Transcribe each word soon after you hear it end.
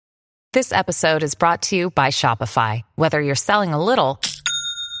This episode is brought to you by Shopify. Whether you're selling a little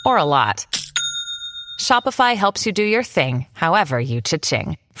or a lot, Shopify helps you do your thing, however you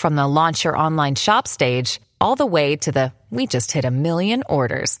cha-ching. From the launch your online shop stage, all the way to the we just hit 1 million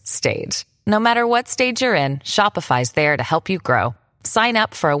orders stage. No matter what stage you're in, Shopify's there to help you grow. Sign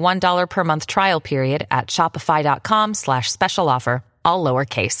up for a $1 per month trial period at shopify.com/special offer, all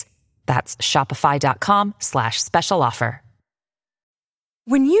lowercase. That's shopify.com/special offer.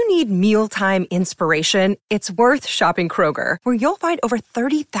 When you need mealtime inspiration, it's worth shopping Kroger, where you'll find over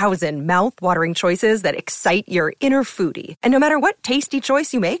 30,000 mouth-watering choices that excite your inner foodie. And no matter what tasty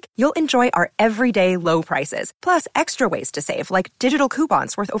choice you make, you'll enjoy our everyday low prices, plus extra ways to save, like digital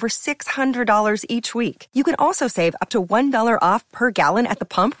coupons worth over $600 each week. You can also save up to $1 off per gallon at the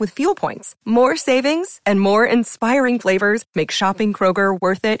pump with fuel points. More savings and more inspiring flavors make shopping Kroger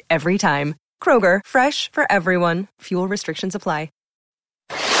worth it every time. Kroger, fresh for everyone. Fuel restrictions apply.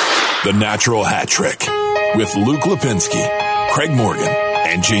 The Natural Hat Trick with Luke Lipinski, Craig Morgan,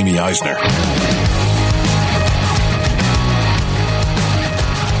 and Jamie Eisner.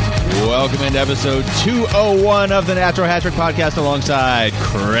 Welcome into episode 201 of the Natural Hat Trick podcast alongside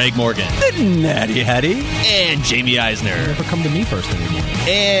Craig Morgan. The Natty Hattie. And Jamie Eisner. Never come to me first anymore.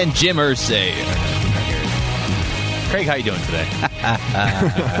 And Jim Irsay. Craig, how you doing today?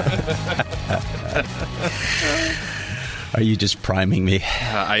 Are you just priming me?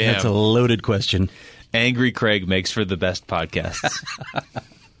 I am. That's a loaded question. Angry Craig makes for the best podcasts.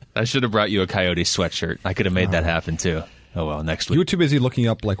 I should have brought you a Coyote sweatshirt. I could have made that happen, too. Oh, well, next week. You were too busy looking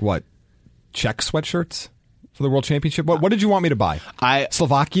up, Czech sweatshirts for the World Championship? What did you want me to buy?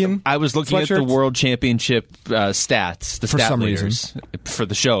 Slovakian I was looking sweatshirts? at the World Championship stats, the for stat some leaders, reason. for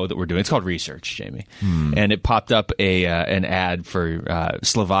the show that we're doing. It's called Research, Jamie. And it popped up an ad for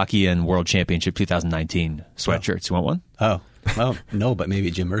Slovakian World Championship 2019 sweatshirts. You want one? Oh, well, no, but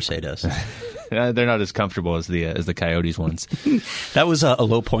maybe Jim Irsay does. They're not as comfortable as the Coyotes ones. That was a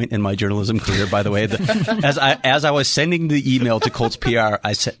low point in my journalism career, by the way. As I was sending the email to Colts PR,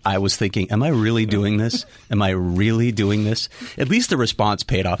 I was thinking, am I really doing this? Am I really doing this? At least the response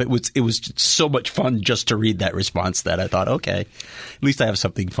paid off. It was so much fun just to read that response that I thought, okay, at least I have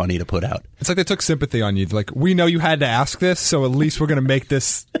something funny to put out. It's like they took sympathy on you. Like, we know you had to ask this, so at least we're going to make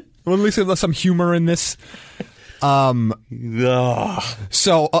this, well, at least there's some humor in this. So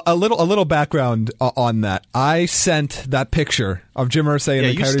a little background on that. I sent that picture of Jim Irsay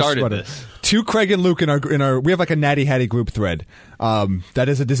in the Coyotes sweater to Craig and Luke in our. We have like a Natty Hattie group thread. That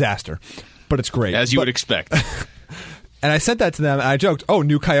is a disaster, but it's great, as you would expect. And I sent that to them. And I joked, "Oh,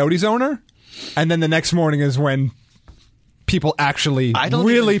 new Coyotes owner," and then the next morning is when people actually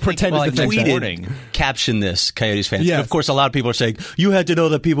really pretended to think that. Caption this, Coyotes fans. Yes. And of course, a lot of people are saying, you had to know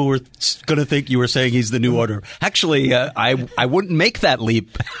that people were going to think you were saying he's the new owner. Actually, I wouldn't make that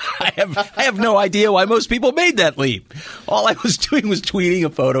leap. I have no idea why most people made that leap. All I was doing was tweeting a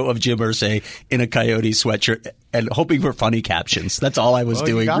photo of Jim Irsay in a Coyote sweatshirt and hoping for funny captions. That's all I was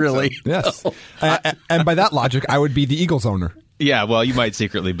doing, really. Yes. And by that logic, I would be the Eagles owner. Yeah, well, you might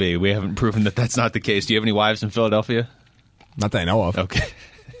secretly be. We haven't proven that that's not the case. Do you have any wives in Philadelphia? Not that I know of. Okay.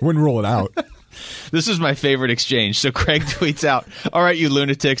 Wouldn't rule it out. This is my favorite exchange. So Craig tweets out, "All right, you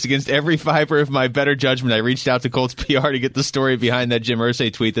lunatics, against every fiber of my better judgment, I reached out to Colts PR to get the story behind that Jim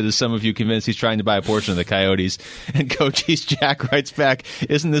Irsay tweet that is some of you convinced he's trying to buy a portion of the Coyotes." And Cochise Jack writes back,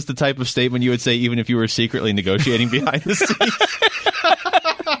 "Isn't this the type of statement you would say even if you were secretly negotiating behind the scenes?"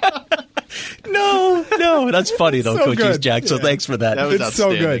 No, that's funny though, so Cochise Jack. So thanks for that. That was it's so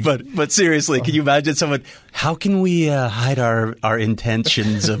good. But seriously, can you imagine someone? How can we hide our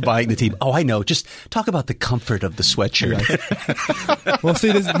intentions of buying the team? Oh, I know. Just talk about the comfort of the sweatshirt. Well,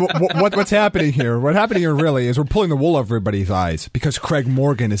 see, this, what's happening here? What happening here really is we're pulling the wool over everybody's eyes because Craig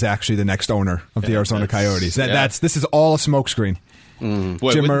Morgan is actually the next owner of the Arizona Coyotes. This is all a smokescreen. Jim Jim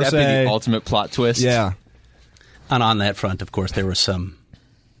wouldn't that be Irsay. the ultimate plot twist? Yeah. And on that front, of course, there was some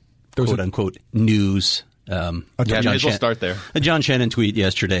quote-unquote news. We'll start there. A John Shannon tweet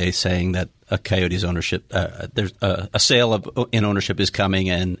yesterday saying that a Coyotes ownership, there's a sale in ownership is coming,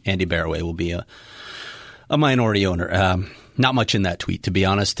 and Andy Barraway will be a minority owner. Not much in that tweet, to be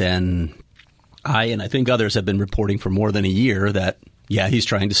honest. And I think others have been reporting for more than a year that, yeah, he's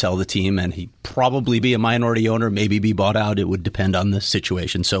trying to sell the team, and he'd probably be a minority owner, maybe be bought out. It would depend on the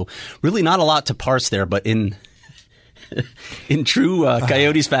situation. So really not a lot to parse there, but in true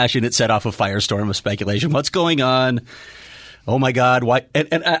Coyotes fashion, it set off a firestorm of speculation. What's going on? oh my God, why?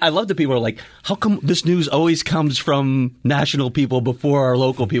 And I love that people are like, how come this news always comes from national people before our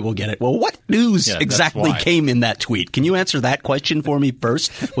local people get it? Well, what news exactly came in that tweet? Can you answer that question for me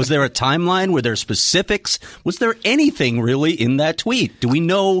first? Was there a timeline? Were there specifics? Was there anything really in that tweet? Do we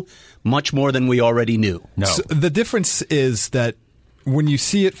know much more than we already knew? No. So the difference is that when you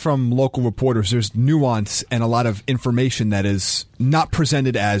see it from local reporters, there's nuance and a lot of information that is not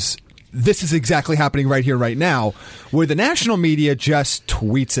presented as this is exactly happening right here, right now, where the national media just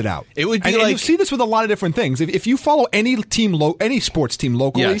tweets it out. It would be and you see this with a lot of different things. If you follow any team, any sports team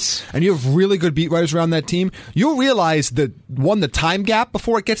locally, and you have really good beat writers around that team, you'll realize the time gap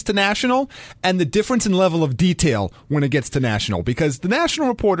before it gets to national, and the difference in level of detail when it gets to national, because the national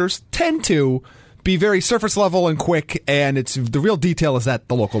reporters tend to be very surface level and quick, and it's the real detail is at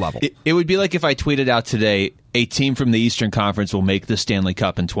the local level. It would be like if I tweeted out today, a team from the Eastern Conference will make the Stanley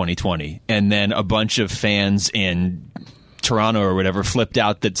Cup in 2020, and then a bunch of fans in Toronto or whatever flipped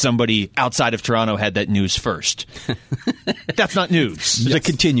out that somebody outside of Toronto had that news first. That's not news. There's a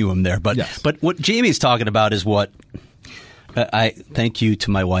continuum there, but what Jamie's talking about is what I thank you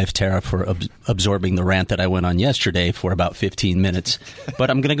to my wife, Tara, for absorbing the rant that I went on yesterday for about 15 minutes. But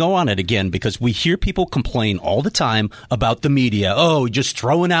I'm going to go on it again because we hear people complain all the time about the media. Oh, just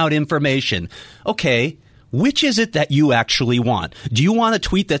throwing out information. Okay, which is it that you actually want? Do you want a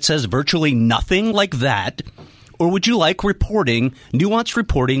tweet that says virtually nothing like that? Or would you like reporting, nuanced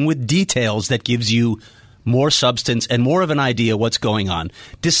reporting with details that gives you more substance and more of an idea what's going on?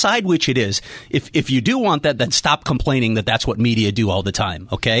 Decide which it is. If you do want that, then stop complaining that that's what media do all the time,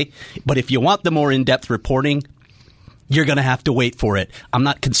 okay? But if you want the more in-depth reporting, you're going to have to wait for it. I'm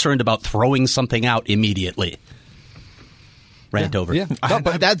not concerned about throwing something out immediately. Rant over. Yeah.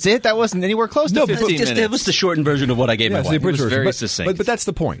 But that's it? That wasn't anywhere close to 15 minutes. It was the shortened version of what I gave my wife. It was very succinct. But that's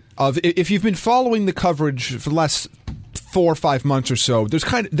the point. If you've been following the coverage for the last 4 or 5 months or so,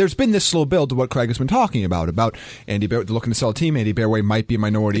 there's been this slow build to what Craig has been talking about Andy Bear looking to sell a team. Andy Bearway might be a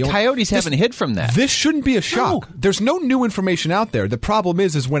minority owner. Coyotes haven't hid from that. This shouldn't be a shock. No. There's no new information out there. The problem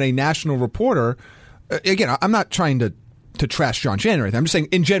is when a national reporter, again, I'm not trying to trash John Shannon or anything. I'm just saying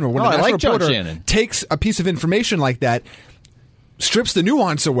in general, when a national reporter takes a piece of information like that, strips the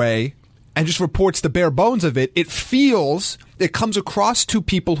nuance away, and just reports the bare bones of it, it comes across to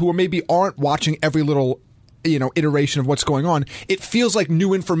people who maybe aren't watching every little iteration of what's going on. It feels like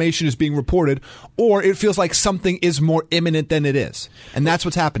new information is being reported, or it feels like something is more imminent than it is. And that's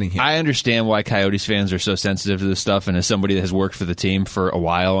what's happening here. I understand why Coyotes fans are so sensitive to this stuff, and as somebody that has worked for the team for a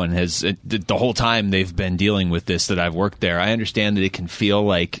while and has the whole time they've been dealing with this that I've worked there, I understand that it can feel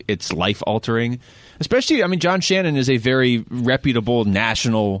like it's life-altering. Especially, John Shannon is a very reputable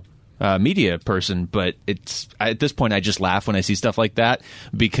national media person, but at this point I just laugh when I see stuff like that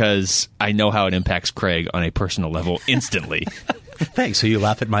because I know how it impacts Craig on a personal level instantly. Thanks. So you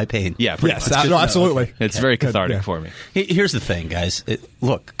laugh at my pain. Yeah, yes, absolutely. It's very cathartic for me. Here's the thing, guys.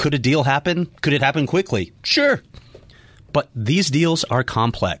 Look, could a deal happen? Could it happen quickly? Sure. But these deals are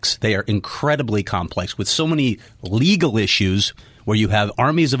complex. They are incredibly complex with so many legal issues where you have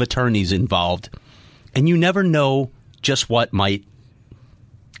armies of attorneys involved. And you never know just what might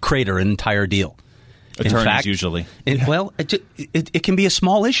crater an entire deal. Attorneys, in fact, usually. It can be a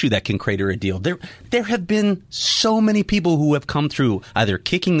small issue that can crater a deal. There have been so many people who have come through either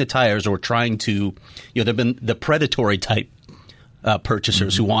kicking the tires or trying to, there have been the predatory type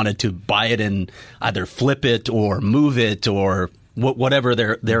purchasers who wanted to buy it and either flip it or move it or whatever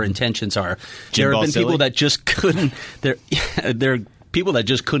their intentions are. There have been people that just couldn't. They're people that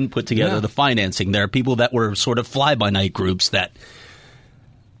just couldn't put together the financing. There are people that were sort of fly-by-night groups that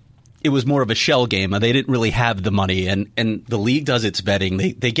it was more of a shell game. They didn't really have the money, and the league does its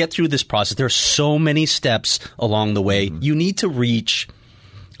vetting. They get through this process. There are so many steps along the way. You need to reach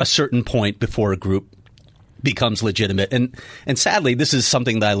a certain point before a group becomes legitimate. And sadly, this is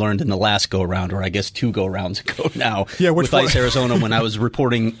something that I learned in the last go-around, or I guess 2 go-rounds ago now, with Ice Arizona when I was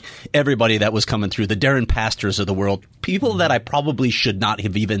reporting everybody that was coming through, the Darren Pastors of the world, people that I probably should not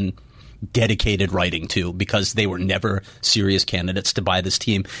have even dedicated writing to because they were never serious candidates to buy this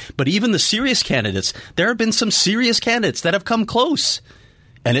team. But even the serious candidates, there have been some serious candidates that have come close,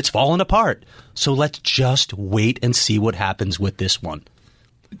 and it's fallen apart. So let's just wait and see what happens with this one.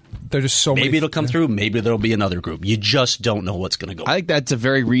 There's just so maybe it'll come through. Maybe there'll be another group. You just don't know what's going to go. I think that's a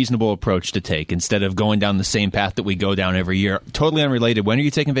very reasonable approach to take instead of going down the same path that we go down every year. Totally unrelated. When are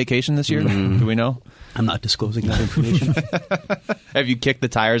you taking vacation this year? Do we know? I'm not disclosing that information. Have you kicked the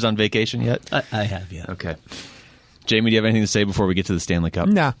tires on vacation yet? I have, yeah. Okay. Jamie, do you have anything to say before we get to the Stanley Cup?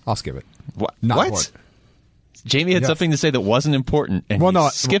 Nah, I'll skip it. What? What? Jamie had something to say that wasn't important, and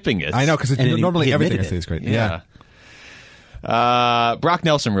he's skipping it. I know, because normally everything I say is great. Yeah. Brock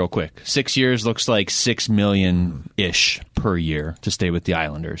Nelson, real quick. 6 years looks like $6 million-ish per year to stay with the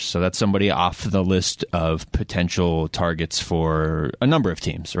Islanders. So that's somebody off the list of potential targets for a number of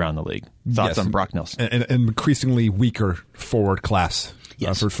teams around the league. Thoughts on Brock Nelson? An increasingly weaker forward class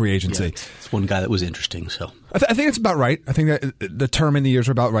for free agency. Yeah, it's one guy that was interesting. So I think it's about right. I think that the term in the years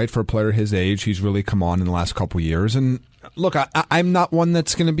are about right for a player his age. He's really come on in the last couple of years. And look, I'm not one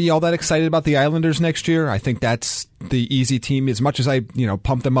that's going to be all that excited about the Islanders next year. I think that's the easy team. As much as I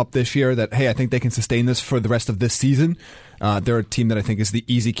pumped them up this year, that hey, I think they can sustain this for the rest of this season. They're a team that I think is the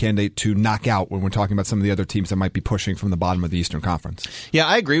easy candidate to knock out when we're talking about some of the other teams that might be pushing from the bottom of the Eastern Conference. Yeah,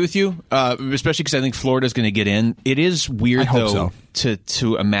 I agree with you, especially because I think Florida's going to get in. It is weird, though,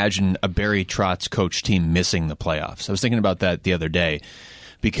 to imagine a Barry Trotz coach team missing the playoffs. I was thinking about that the other day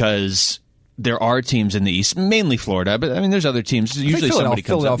because there are teams in the East, mainly Florida, but I mean, there's other teams. Usually somebody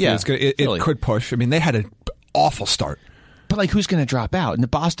comes up. Yeah, it could push. I mean, they had an awful start. But, like, who's going to drop out? And the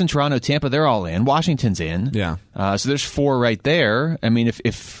Boston, Toronto, Tampa, they're all in. Washington's in. Yeah. So there's 4 right there. I mean,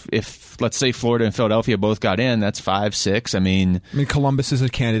 if let's say Florida and Philadelphia both got in, that's 5, 6. I mean, Columbus is a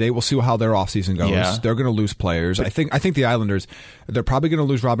candidate. We'll see how their offseason goes. Yeah. They're going to lose players. I think the Islanders, they're probably going to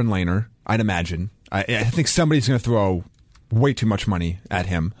lose Robin Lehner, I'd imagine. I think somebody's going to throw way too much money at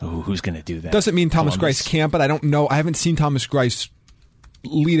him. Oh, who's going to do that? Doesn't mean Thomas Greiss can't, but I don't know. I haven't seen Thomas Greiss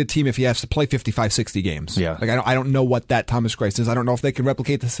lead a team if he has to play 55, 60 games. Yeah. Like I don't know what that Thomas Greiss is. I don't know if they can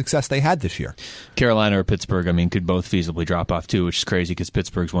replicate the success they had this year. Carolina or Pittsburgh, I mean, could both feasibly drop off too, which is crazy because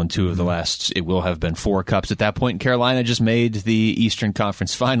Pittsburgh's won 2 of the last, it will have been 4 cups at that point. Carolina just made the Eastern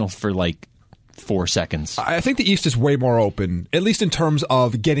Conference Final for like 4 seconds. I think the East is way more open, at least in terms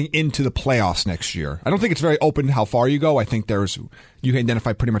of getting into the playoffs next year. I don't think it's very open how far you go. I think you can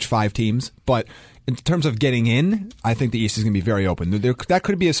identify pretty much 5 teams, but in terms of getting in, I think the East is going to be very open. That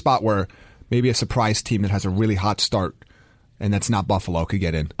could be a spot where maybe a surprise team that has a really hot start, and that's not Buffalo, could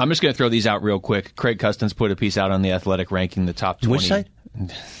get in. I'm just going to throw these out real quick. Craig Custance put a piece out on The Athletic ranking the top 20. Which site?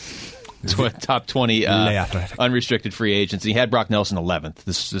 Top 20 unrestricted free agents. And he had Brock Nelson 11th.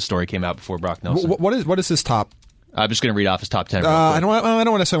 This story came out before Brock Nelson. What is his top? I'm just going to read off his top 10. I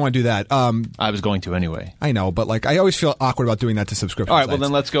don't necessarily want to do that. I was going to anyway. I know, but like I always feel awkward about doing that to subscription All right, sites. well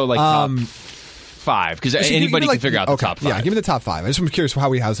then let's go like top 5 because anybody can figure out the top 5. Yeah, give me the top 5. I just am curious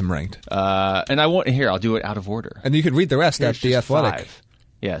how he has them ranked. And I'll do it out of order. And you can read the rest at The Athletic. 5.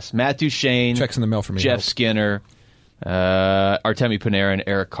 Yes, Matt Duchene. Checks in the mail for me. Jeff Skinner. Artemi Panarin,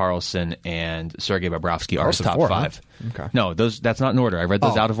 Erik Karlsson, and Sergei Bobrovsky are his top 4, 5. Huh? Okay. No, that's not in order. I read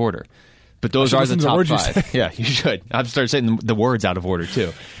those out of order. But those are the top 5. Yeah, you should. I've started saying the words out of order,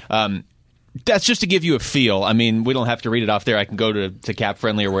 too. That's just to give you a feel. I mean, we don't have to read it off there. I can go to Cap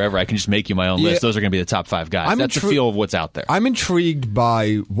Friendly or wherever. I can just make you my own list. Those are going to be the top 5 guys. That's the feel of what's out there. I'm intrigued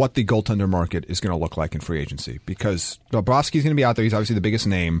by what the goaltender market is going to look like in free agency because Bobrovsky's going to be out there. He's obviously the biggest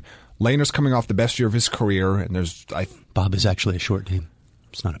name. Lehner's coming off the best year of his career, and Bob is actually a short name.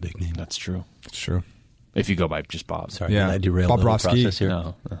 It's not a big name. That's true. It's true. If you go by just Bob. Sorry, did I derail the whole process here?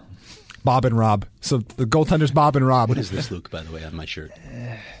 No. Bob and Rob. So the goaltender's Bob and Rob. What is this, Luke, by the way, on my shirt?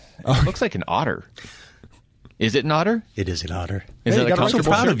 It looks like an otter. Is it an otter? It is an otter. Is it a I'm so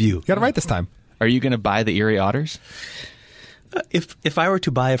proud of you. You got it right this time. Are you going to buy the Erie Otters? If I were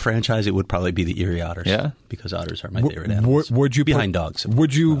to buy a franchise, it would probably be the Erie Otters. Yeah? Because otters are my favorite animals. Would you behind dogs?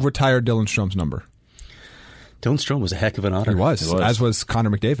 Would you retire Dylan Strom's number? Dylan Strome was a heck of an otter. He was. As was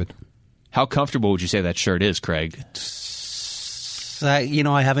Connor McDavid. How comfortable would you say that shirt is, Craig?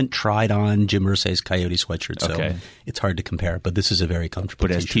 I haven't tried on Jim Irsay's Coyote sweatshirt, so it's hard to compare. But this is a very comfortable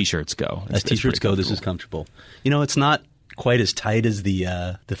But as t-shirt. T-shirts go. As T-shirts go, this is comfortable. It's not quite as tight as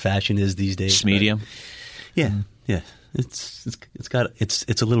the fashion is these days. Just medium? Yeah, yeah. It's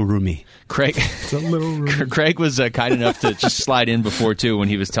a little roomy. Craig, it's a little roomy. Craig was kind enough to just slide in before too when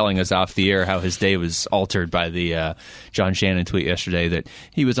he was telling us off the air how his day was altered by the John Shannon tweet yesterday that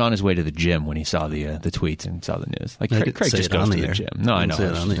he was on his way to the gym when he saw the tweets and saw the news. Like Craig just goes to the gym. No, I know.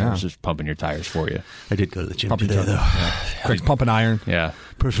 I was just pumping your tires for you. I did go to the gym today, though. Yeah. Craig's pumping iron. Yeah.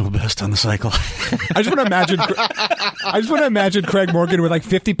 Personal best on the cycle. I just want to imagine Craig Morgan with like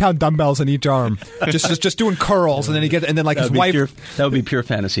 50-pound dumbbells in each arm, just doing curls, and then like his wife. That would be pure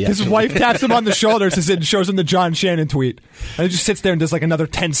fantasy. His wife taps him on the shoulders and shows him the John Shannon tweet, and he just sits there and does like another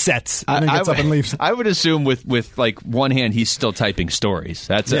 10 sets, and then gets up and leaves. I would assume with like one hand he's still typing stories.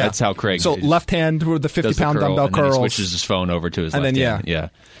 That's how Craig. So left hand with the 50-pound dumbbell and curls. Then he switches his phone over to his and left then, hand. Yeah.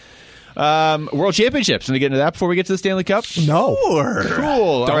 World Championships. Want to get into that before we get to the Stanley Cup? No.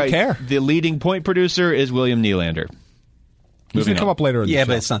 Cool. Don't care. The leading point producer is William Nylander. He's going to come up later in the show.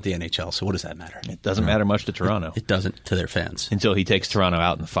 but it's not the NHL, so what does that matter? It doesn't matter much to Toronto. It doesn't to their fans. Until he takes Toronto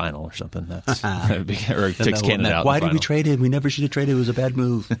out in the final or something. That's or takes Canada out. Why in the did we final. trade him? We never should have traded. It was a bad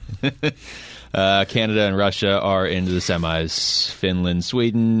move. Canada and Russia are into the semis. Finland,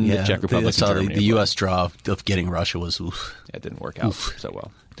 Sweden, the Czech Republic, and Germany. The U.S. draw of getting Russia was oof. That didn't work out so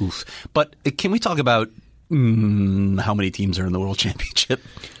well. Oof. But can we talk about how many teams are in the World Championship?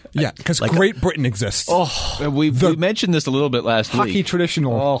 Yeah, because Great Britain exists. We mentioned this a little bit last hockey week.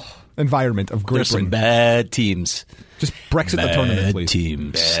 traditional environment of Great There's Britain. some bad teams. Just Brexit the tournament, please.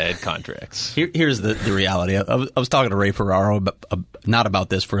 Teams. Bad contracts. Here's the reality. I was talking to Ray Ferraro, not about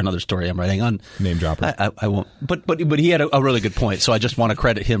this, for another story I'm writing on. Name dropper. I won't. But he had a really good point, so I just want to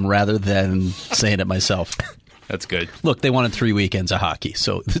credit him rather than saying it myself. That's good. Look, they wanted 3 weekends of hockey,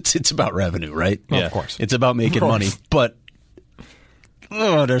 so it's about revenue, right? Well, of course. It's about making money. But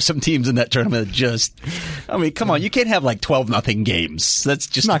there's some teams in that tournament that just, I mean, come on, you can't have like 12-0 games. That's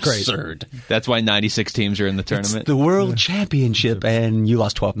just not great. absurd. That's why 96 teams are in the tournament. It's the World Championship, and you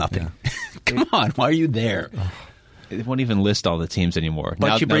lost 12-0. Come on, why are you there? It won't even list all the teams anymore.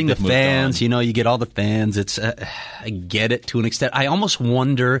 But you bring the they've moved fans, on. you get all the fans. It's I get it to an extent. I almost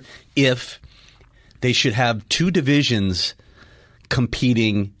wonder if they should have two divisions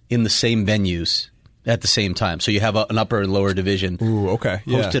competing in the same venues at the same time. So you have an upper and lower division. Ooh, okay.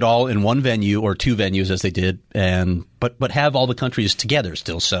 Yeah. Hosted all in one venue or two venues as they did, but have all the countries together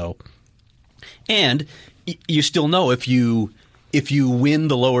still. So, and you still know if you win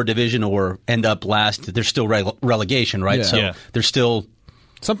the lower division or end up last, there's still relegation, right? Yeah. So Yeah. there's still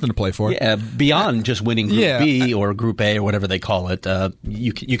Something to play for. beyond just winning Group Yeah. B or Group A or whatever they call it.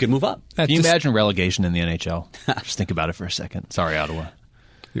 You can move up. Can you imagine relegation in the NHL? Just think about it for a second. Sorry, Ottawa.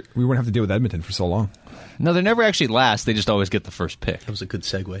 We wouldn't have to deal with Edmonton for so long. No, they're never actually last. They just always get the first pick. That was a good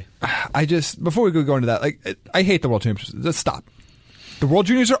segue. Before we go into that, I hate the World Championships. Let's stop. The World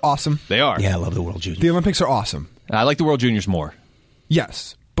Juniors are awesome. They are. Yeah, I love the World Juniors. The Olympics are awesome. I like the World Juniors more.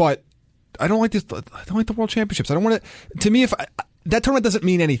 Yes, but I don't like this. I don't like the World Championships. I don't want to. To me, that tournament doesn't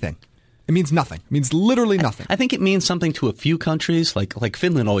mean anything. It means nothing. It means literally nothing. I think it means something to a few countries. Like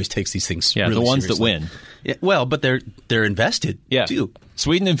Finland always takes these things. Yeah, really the ones seriously. that win. Yeah, well, but they're invested. Yeah, too.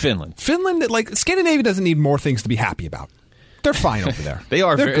 Sweden and Finland. Finland, Scandinavia, doesn't need more things to be happy about. They're fine over there. They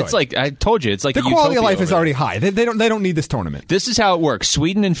are. They're good. It's like I told you. It's like their a quality of utopia life is over already there. high. They don't need this tournament. This is how it works.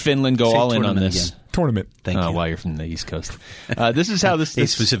 Sweden and Finland go Say all in on tournament this. again. Tournament. Thank you. While you're from the East Coast, this is how this A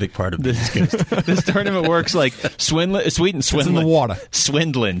specific part of this. this tournament works. Like Sweden, in the water.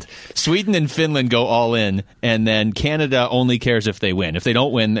 Sweden and Finland go all in, and then Canada only cares if they win. If they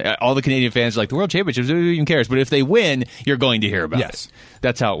don't win, all the Canadian fans are like, the World Championships, who even cares? But if they win, you're going to hear about Yes. it.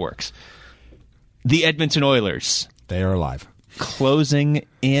 That's how it works. The Edmonton Oilers They are alive. closing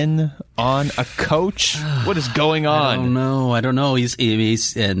in on a coach. What is going on? I don't know. He's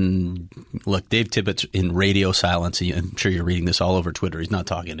and look, Dave Tippett's in radio silence. I'm sure you're reading this all over Twitter. He's not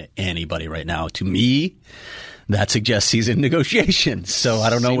talking to anybody right now. To me, that suggests he's in negotiations. So I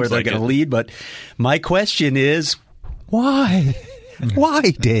don't know Seems where they're like going to it. lead. But my question is, why? Why,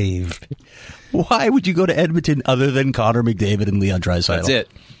 Dave? Why would you go to Edmonton other than Connor McDavid and Leon Draisaitl? That's it,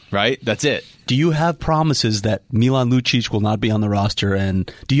 right? That's it. Do you have promises that Milan Lucic will not be on the roster?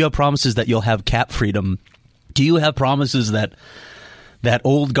 And do you have promises that you'll have cap freedom? Do you have promises that that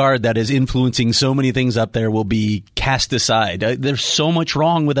old guard that is influencing so many things up there will be cast aside? There's so much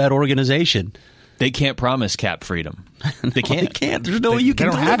wrong with that organization. They can't promise cap freedom. They can't. They can't. There's no way you can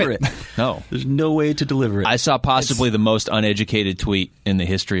don't have deliver it. it. No. There's no way to deliver it. I saw possibly the most uneducated tweet in the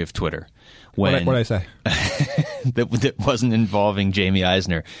history of Twitter. When What did I say? that wasn't involving Jamie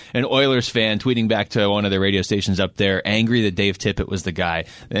Eisner. An Oilers fan tweeting back to one of the radio stations up there, angry that Dave Tippett was the guy,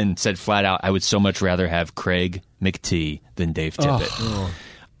 and said flat out, I would so much rather have Craig McT than Dave Tippett.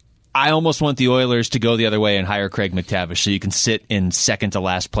 I almost want the Oilers to go the other way and hire Craig McTavish so you can sit in second to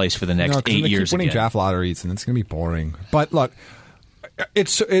last place for the next 'cause 8 they years keep winning again. draft lotteries, and it's going to be boring. But look,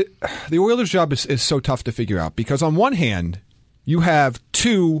 the Oilers' job is so tough to figure out because on one hand, you have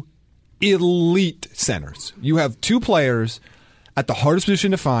two elite centers. You have two players at the hardest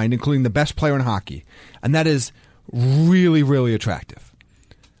position to find, including the best player in hockey, and that is really, really attractive.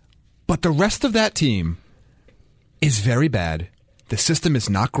 But the rest of that team is very bad. The system is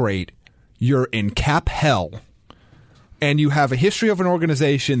not great. You're in cap hell. And you have a history of an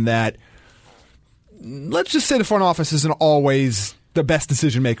organization that, let's just say the front office isn't always the best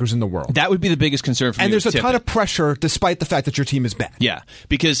decision makers in the world. That would be the biggest concern for me. And there's with a ton Tippett. of pressure despite the fact that your team is bad. Yeah,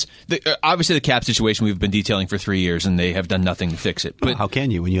 because obviously the cap situation we've been detailing for 3 years, and they have done nothing to fix it. But how can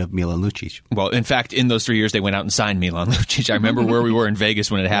you when you have Milan Lucic? well, in fact, in those 3 years, they went out and signed Milan Lucic. I remember where we were in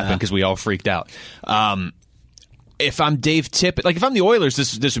Vegas when it happened because we all freaked out. if I'm Dave Tippett, like if I'm the Oilers,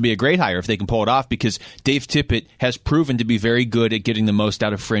 this would be a great hire if they can pull it off, because Dave Tippett has proven to be very good at getting the most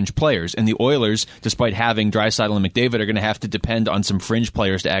out of fringe players. And the Oilers, despite having Draisaitl and McDavid, are going to have to depend on some fringe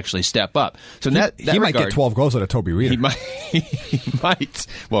players to actually step up. So in that he regard, might get 12 goals out of Toby Reeder. He might.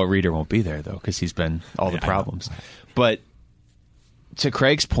 Well, Reeder won't be there, though, because he's been all the problems. But to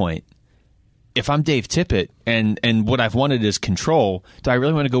Craig's point, if I'm Dave Tippett and what I've wanted is control, do I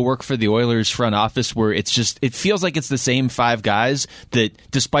really want to go work for the Oilers front office where it feels like it's the same 5 guys that,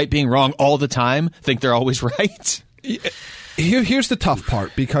 despite being wrong all the time, think they're always right? Here's the tough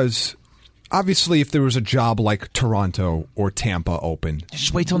part, because obviously if there was a job like Toronto or Tampa open,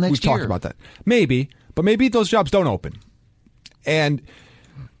 just wait till next year. We've talked about that. Maybe, but maybe those jobs don't open. And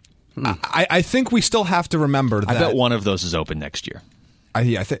I think we still have to remember that. I bet one of those is open next year.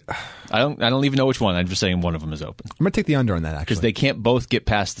 I think I don't even know which one. I'm just saying one of them is open. I'm going to take the under on that, actually. Because they can't both get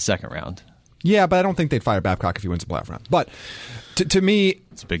past the second round. Yeah, but I don't think they'd fire Babcock if he wins the playoff round. But to me,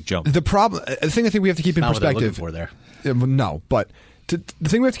 it's a big jump. The problem, the thing I think we have to keep in perspective. For there. No, but the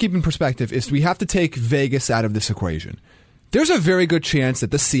thing we have to keep in perspective is we have to take Vegas out of this equation. There's a very good chance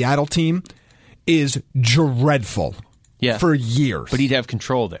that the Seattle team is dreadful for years. But he'd have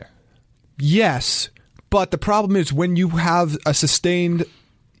control there. Yes, but the problem is when you have a sustained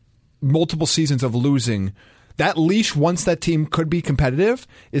multiple seasons of losing, that leash, once that team could be competitive,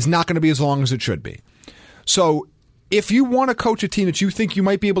 is not going to be as long as it should be. So if you want to coach a team that you think you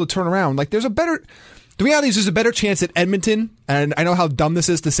might be able to turn around, like the reality is there's a better chance at Edmonton, and I know how dumb this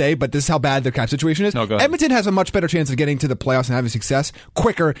is to say, but this is how bad their cap situation is. No, go ahead. Edmonton has a much better chance of getting to the playoffs and having success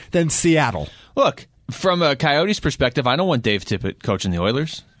quicker than Seattle. Look, from a Coyotes perspective, I don't want Dave Tippett coaching the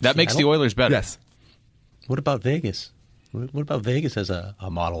Oilers. That makes the Oilers better. Yes. What about Vegas? What about Vegas as a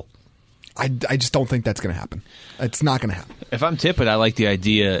model? I just don't think that's going to happen. It's not going to happen. If I'm Tippett, I like the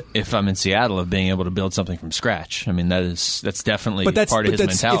idea, if I'm in Seattle, of being able to build something from scratch. I mean, that's definitely part of his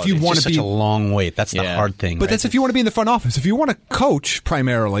mentality. If you want to be such a long wait. That's the hard thing. But that's if you want to be in the front office. If you want to coach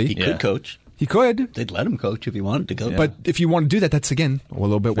primarily, he could coach. He could. They'd let him coach if he wanted to go. Yeah. But if you want to do that, that's, again, a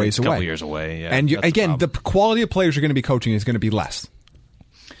little bit ways away. A couple years away, yeah. And the quality of players you're going to be coaching is going to be less.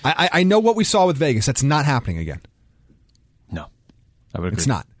 I know what we saw with Vegas. That's not happening again. No. I would agree. It's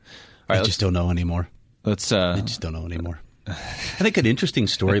not. All right, I just don't know anymore. I just don't know anymore. I think an interesting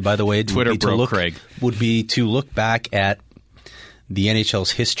story, by the way, Twitter broke Craig, would be to look back at the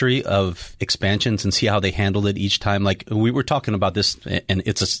NHL's history of expansions and see how they handled it each time. Like we were talking about this, and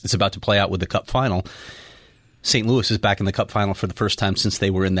it's about to play out with the Cup final. St. Louis is back in the Cup final for the first time since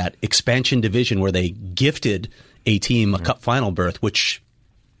they were in that expansion division where they gifted a team a Cup final berth, which,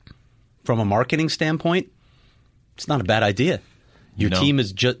 from a marketing standpoint, it's not a bad idea. Your team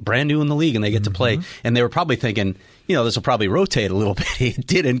is just brand new in the league, and they get to play. And they were probably thinking, this will probably rotate a little bit. It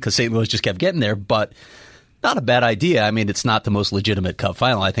didn't, because St. Louis just kept getting there. But not a bad idea. I mean, it's not the most legitimate Cup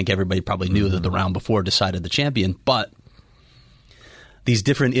final. I think everybody probably knew that the round before decided the champion. But these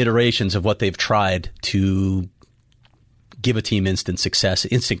different iterations of what they've tried to give a team instant success,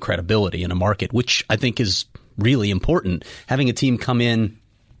 instant credibility in a market, which I think is really important. Having a team come in,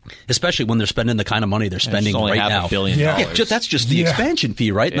 especially when they're spending the kind of money they're spending right now. $500 million. Yeah, that's just the expansion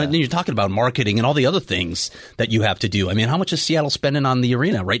fee, right? Yeah. And then you're talking about marketing and all the other things that you have to do. I mean, how much is Seattle spending on the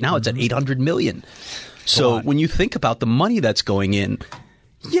arena? Right now it's at $800 million. So when you think about the money that's going in,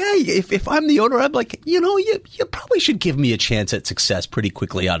 if I'm the owner, I'm like, you probably should give me a chance at success pretty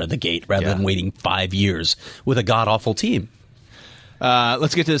quickly out of the gate rather than waiting 5 years with a god-awful team.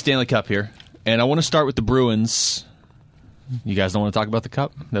 Let's get to the Stanley Cup here. And I want to start with the Bruins. You guys don't want to talk about the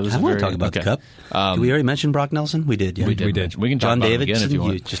Cup? I want to talk about the Cup. Did we already mention Brock Nelson? We did, yeah. We did. We can talk John about Davidson, him again if you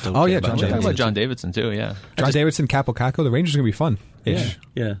want. John about John Davidson, too, yeah. John Davidson, Capo Caco. The Rangers are going to be fun.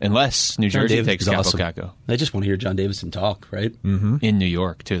 Yeah. Unless New Jersey takes Capo Caco. I just want to hear John Davidson talk, right? Mm-hmm. In New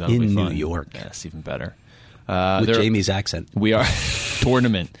York, too. That'll be fun. In New York. Yes, even better. With Jamie's accent. We are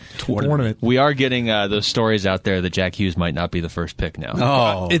tournament. We are getting those stories out there that Jack Hughes might not be the first pick now.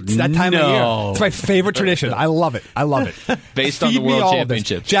 Oh, it's that time of year. It's my favorite tradition. I love it. Based on the World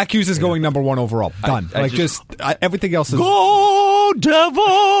Championship. Jack Hughes is going number one overall. Done. Everything else is... Go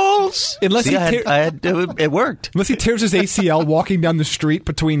Devils! Unless it worked. Unless he tears his ACL walking down the street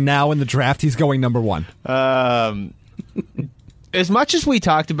between now and the draft, he's going number one. As much as we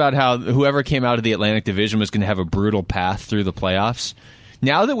talked about how whoever came out of the Atlantic Division was going to have a brutal path through the playoffs,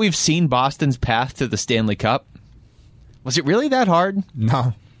 now that we've seen Boston's path to the Stanley Cup, was it really that hard?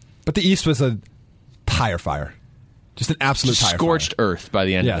 No. But the East was a tire fire. Just an absolute tire scorched fire. earth by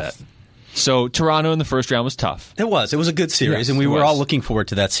the end of that. So Toronto in the first round was tough. It was. It was a good series, Yes, and we it were was. all looking forward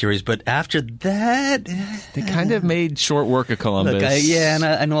to that series. But after that, They kind of made short work of Columbus. look,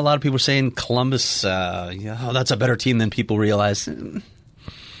 I know a lot of people are saying Columbus, that's a better team than people realize.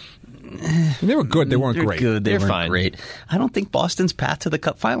 They were good. They weren't They're great. good. They They're weren't fine. great. I don't think Boston's path to the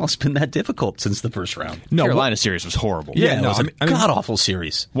Cup final has been that difficult since the first round. No, Carolina series was horrible. Yeah, it no, was I a mean- god-awful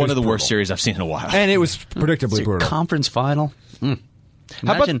series. One of the brutal. worst series I've seen in a while. and it was predictably brutal. Conference final. How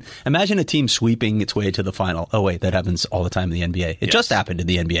about- Imagine a team sweeping its way to the final. Oh, wait, that happens all the time in the NBA. It just happened in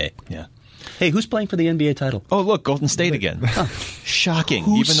the NBA. Yeah. Hey, who's playing for the NBA title? Oh, look, Golden State again. Shocking.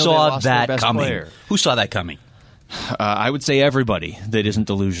 Who even though they saw lost their that best coming? player. Who saw that coming? I would say everybody that isn't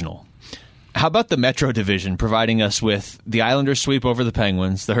delusional. How about the Metro Division providing us with the Islanders sweep over the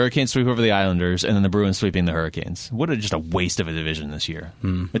Penguins, the Hurricanes sweep over the Islanders, and then the Bruins sweeping the Hurricanes? Just a waste of a division this year.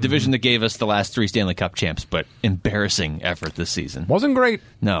 A division that gave us the last 3 Stanley Cup champs, but embarrassing effort this season. Wasn't great.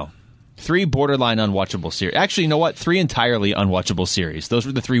 No. 3 borderline unwatchable series. Actually, you know what? 3 entirely unwatchable series. Those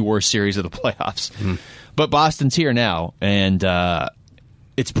were the 3 worst series of the playoffs. But Boston's here now, and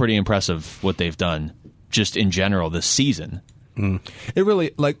it's pretty impressive what they've done just in general this season. It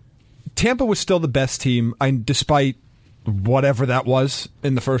really, Tampa was still the best team, despite whatever that was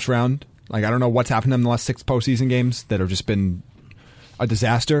in the first round. I don't know what's happened to them in the last 6 postseason games that have just been a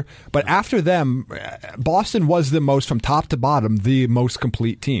disaster. But after them, Boston was the most, from top to bottom, the most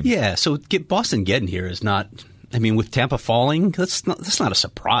complete team. Yeah, so Boston getting here is not. I mean, with Tampa falling, that's not a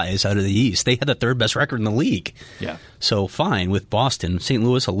surprise out of the East. They had the 3rd best record in the league. Yeah. So fine with Boston. St.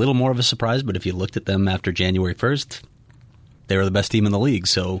 Louis, a little more of a surprise, but if you looked at them after January 1st, they were the best team in the league.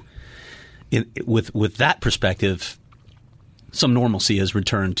 So with that perspective, some normalcy has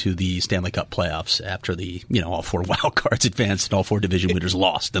returned to the Stanley Cup playoffs after all 4 wild cards advanced and all 4 division winners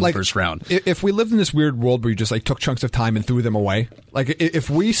lost in the first round. If we lived in this weird world where you just took chunks of time and threw them away, if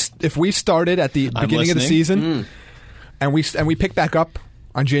we started at the beginning of the season and we pick back up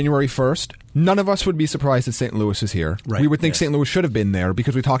on January 1st, none of us would be surprised that St. Louis is here. Right. We would think St. Louis should have been there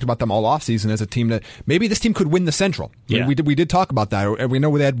because we talked about them all offseason as a team that maybe this team could win the Central. Yeah. We did talk about that. And we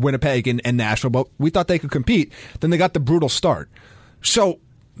know they had Winnipeg and Nashville, but we thought they could compete. Then they got the brutal start. So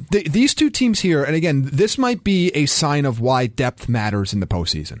these 2 teams here, and again, this might be a sign of why depth matters in the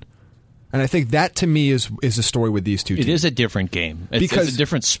postseason. And I think that, to me, is a story with these 2 teams. It is a different game. It's a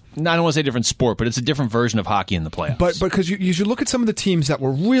different, I don't want to say different sport, but it's a different version of hockey in the playoffs. But because you should look at some of the teams that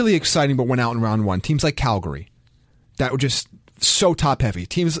were really exciting but went out in round 1. Teams like Calgary, that were just so top-heavy.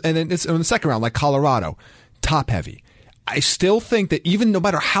 Teams, and then it's in the second round, like Colorado, top-heavy. I still think that even no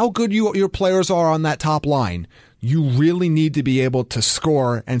matter how good your players are on that top line, you really need to be able to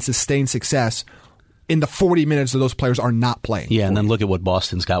score and sustain success in the 40 minutes that those players are not playing. Yeah, and then look at what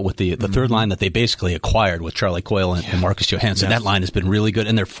Boston's got with the third line that they basically acquired with Charlie Coyle and Marcus Johansson. That line has been really good.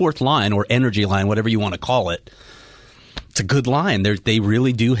 And their 4th line, or energy line, whatever you want to call it, it's a good line. They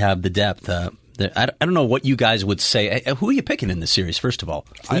really do have the depth. I don't know what you guys would say. Who are you picking in this series, first of all?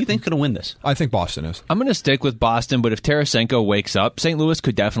 Who do you think is going to win this? I think Boston is. I'm going to stick with Boston, but if Tarasenko wakes up, St. Louis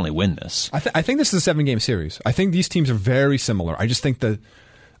could definitely win this. I think this is a 7-game series. I think these teams are very similar. I just think the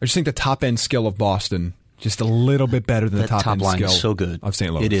top end skill of Boston just a little bit better than the top end line skill is so good. of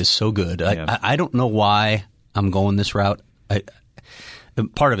St. Louis. It is so good. Yeah. I don't know why I'm going this route.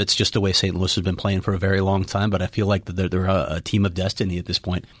 Part of it's just the way St. Louis has been playing for a very long time, but I feel like they're a team of destiny at this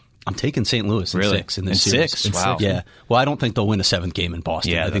point. I'm taking St. Louis in Really? 6 in this In series. 6? Wow. Yeah. Well, I don't think they'll win a 7th game in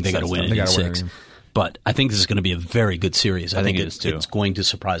Boston. Yeah, I think they got to win it in 6. But I think this is going to be a very good series. I think it is too. It's going to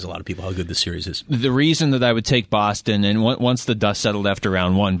surprise a lot of people how good this series is. The reason that I would take Boston, and once the dust settled after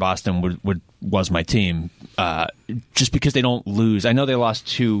round 1, Boston was my team, just because they don't lose. I know they lost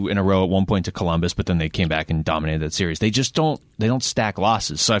 2 in a row at one point to Columbus, but then they came back and dominated that series. They just don't stack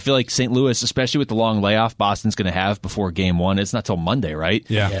losses. So I feel like St. Louis, especially with the long layoff Boston's going to have before game 1, it's not till Monday, right?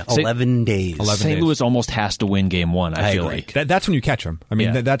 Yeah. 11 days. St. Louis almost has to win game 1, I feel agree. like. That's when you catch them. I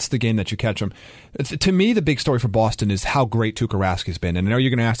mean, Yeah. that's the game that you catch them. To me, the big story for Boston is how great Tuukka Rask has been. And I know you're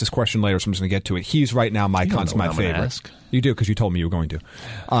going to ask this question later, so I'm just going to get to it. He's right now my You don't Conn know what Smythe I'm gonna favorite. ask. You do, because you told me you were going to.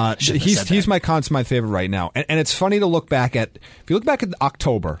 Shouldn't have said He's that. my Conn Smythe favorite right now. And it's funny to look back at, if you look back at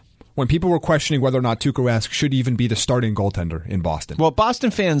October, when people were questioning whether or not Tuukka Rask should even be the starting goaltender in Boston. Well,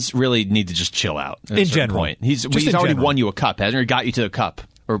 Boston fans really need to just chill out. At a In certain general. point. He's Just in already general. won you a cup, hasn't he? Or got you to the cup,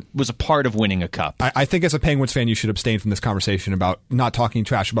 or was a part of winning a cup. I think as a Penguins fan, you should abstain from this conversation about not talking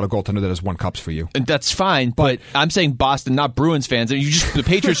trash about a goaltender that has won cups for you. And that's fine, but I'm saying Boston, not Bruins fans. The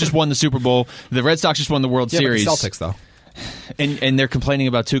Patriots just won the Super Bowl. The Red Sox just won the World Series. But the Celtics, though. And they're complaining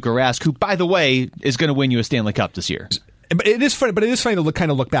about Tuukka Rask, who, by the way, is going to win you a Stanley Cup this year. But it is funny. But it is funny to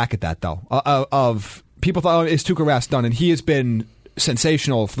kind of look back at that, though. Of people thought, "Oh, is Tuukka Rask done?" And he has been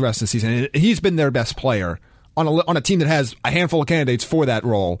sensational for the rest of the season. And he's been their best player on a team that has a handful of candidates for that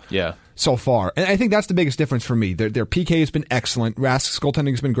role. Yeah. So far, and I think that's the biggest difference for me. Their PK has been excellent. Rask's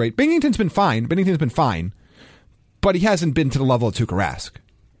goaltending has been great. Binnington's been fine, but he hasn't been to the level of Tuukka Rask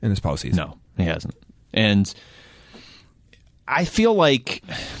in this postseason. No, he hasn't. And I feel like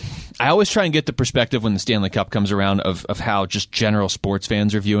I always try and get the perspective when the Stanley Cup comes around of how just general sports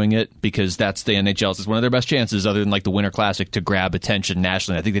fans are viewing it, because that's the NHL's. It's one of their best chances, other than like the Winter Classic, to grab attention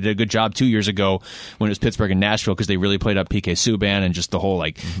nationally. I think they did a good job 2 years ago when it was Pittsburgh and Nashville, because they really played up PK Subban and just the whole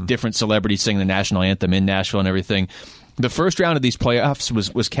different celebrities singing the national anthem in Nashville and everything. The first round of these playoffs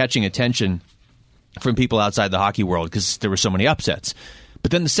was catching attention from people outside the hockey world because there were so many upsets. But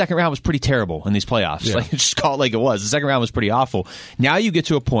then the second round was pretty terrible in these playoffs. Yeah. Like, just call it like it was. The second round was pretty awful. Now you get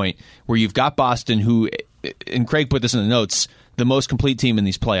to a point where you've got Boston, who, and Craig put this in the notes, the most complete team in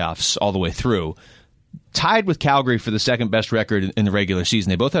these playoffs all the way through, tied with Calgary for the second best record in the regular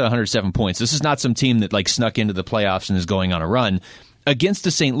season. They both had 107 points. This is not some team that snuck into the playoffs and is going on a run against the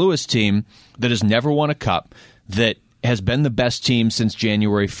St. Louis team that has never won a cup, that has been the best team since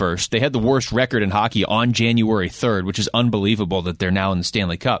January 1st. They had the worst record in hockey on January 3rd, which is unbelievable that they're now in the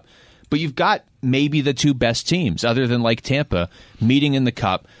Stanley Cup. But you've got maybe the two best teams, other than Tampa, meeting in the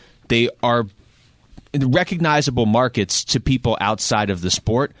Cup. They are recognizable markets to people outside of the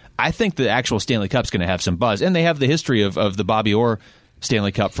sport. I think the actual Stanley Cup's going to have some buzz. And they have the history of the Bobby Orr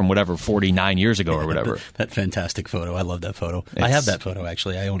Stanley Cup from 49 years ago or whatever. That fantastic photo. I love that photo. I have that photo,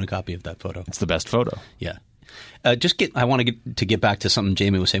 actually. I own a copy of that photo. It's the best photo. Yeah. I want to get back to something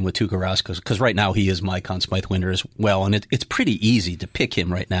Jamie was saying with Tuukka Rask, because right now he is my Conn Smythe winner as well, and it's pretty easy to pick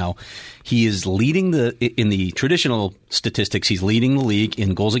him right now. He is leading in the traditional statistics. He's leading the league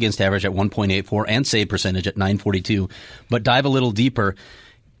in goals against average at 1.84 and save percentage at 942. But dive a little deeper,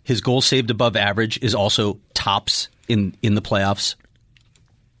 his goals saved above average is also tops in the playoffs.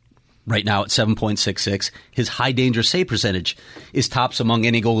 Right now at 7.66. His high danger save percentage is tops among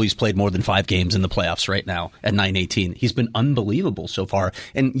any goalie's played more than 5 games in the playoffs right now at 918. He's been unbelievable so far.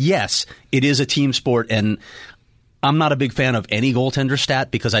 And yes, it is a team sport, and I'm not a big fan of any goaltender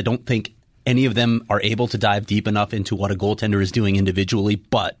stat because I don't think any of them are able to dive deep enough into what a goaltender is doing individually,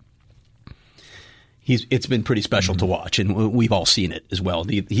 but it's been pretty special to watch, and we've all seen it as well.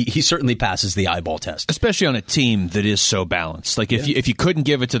 He certainly passes the eyeball test. Especially on a team that is so balanced. If you couldn't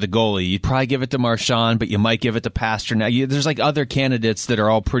give it to the goalie, you'd probably give it to Marchand, but you might give it to Pastrnak. There's other candidates that are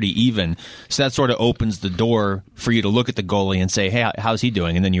all pretty even. So that sort of opens the door for you to look at the goalie and say, hey, how's he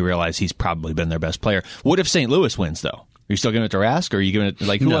doing? And then you realize he's probably been their best player. What if St. Louis wins, though? Are you still giving it to Rask, or are you giving it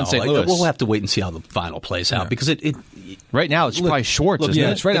who won St. Louis? We'll have to wait and see how the final plays out because it right now it's probably Schwartz. Isn't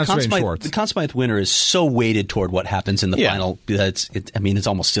it? Right now it's Schwartz. The Conn Smythe winner is so weighted toward what happens in the final that it's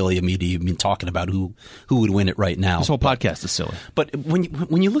almost silly of me to even talking about who would win it right now. This whole podcast is silly. But when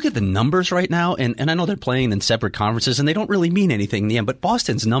you look at the numbers right now, and I know they're playing in separate conferences and they don't really mean anything in the end, but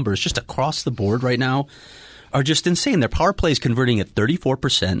Boston's numbers just across the board right now are just insane. Their power play is converting at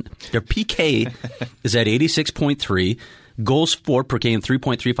 34%. Their PK is at 86.3. Goals for per game,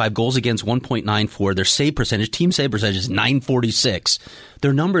 3.35. Goals against, 1.94. Their save percentage, team save percentage is 946.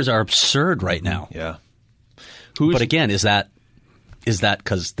 Their numbers are absurd right now. Yeah. But again, is that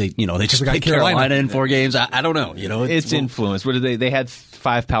because they just played Carolina in 4 games? I don't know. It's influence. What did they had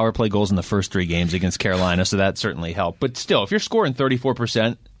 5 power play goals in the first 3 games against Carolina, so that certainly helped. But still, if you're scoring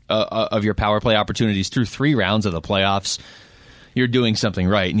 34% of your power play opportunities through 3 rounds of the playoffs, you're doing something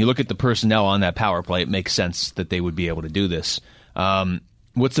right. And you look at the personnel on that power play, it makes sense that they would be able to do this.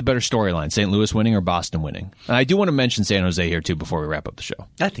 What's the better storyline, St. Louis winning or Boston winning? And I do want to mention San Jose here, too, before we wrap up the show.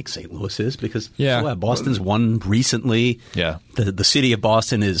 I think St. Louis is because Boston's won recently. Yeah. The city of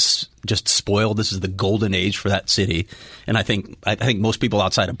Boston is just spoiled. This is the golden age for that city. And I think most people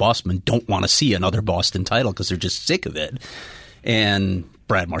outside of Boston don't want to see another Boston title because they're just sick of it. And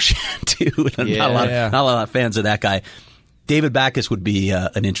Brad Marchand, too. Not a lot of fans of that guy. David Backes would be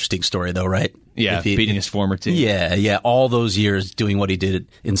an interesting story, though, right? Yeah, beating his former team. Yeah. All those years doing what he did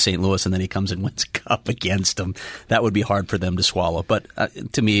in St. Louis, and then he comes and wins a cup against them. That would be hard for them to swallow. But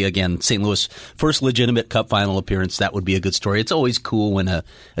to me, again, St. Louis' first legitimate cup final appearance, that would be a good story. It's always cool when a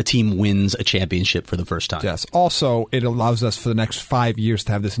team wins a championship for the first time. Yes. Also, it allows us for the next 5 years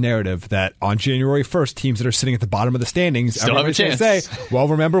to have this narrative that on January 1st, teams that are sitting at the bottom of the standings still have a chance. Say, well,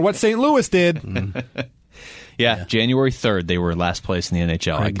 remember what St. Louis did. Yeah, January 3rd, they were last place in the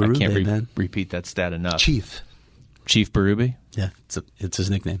NHL. I can't repeat that stat enough. Chief Berube? Yeah, it's his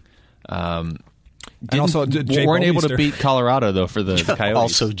nickname. And also, weren't able to beat Colorado, though, for the Coyotes.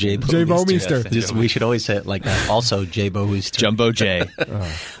 Also, Jay Bouwmeester. Yes, we should always say it like that. Also, Jay Bouwmeester. Jumbo J.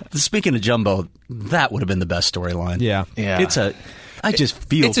 Speaking of Jumbo, that would have been the best storyline. Yeah. It's I just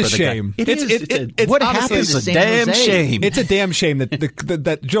feel it's a for the shame. guy. It's what honestly happens? it's A San damn Jose. shame. It's a damn shame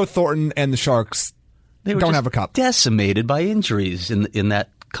that Joe Thornton and the Sharks They were don't just have a cup. Decimated by injuries in that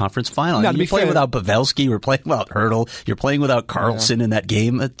conference final. Now, to You're be playing fair- without Pavelski. You're playing without Hurdle. You're playing without Carlson in that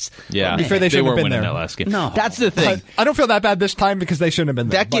game. Yeah, To be fair, they shouldn't were have been winning there. that last game. No. That's the thing. I don't feel that bad this time because they shouldn't have been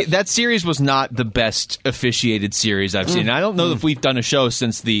there. That series was not the best officiated series I've seen. I don't know if we've done a show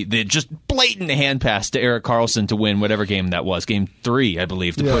since the just blatant hand pass to Erik Karlsson to win whatever game that was, Game 3, I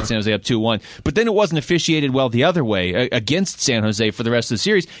believe, to put San Jose up 2-1. But then it wasn't officiated well the other way against San Jose for the rest of the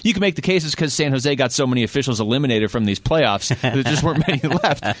series. You can make the cases because San Jose got so many officials eliminated from these playoffs, there just weren't many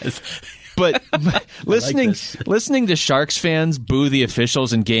left. But listening to Sharks fans boo the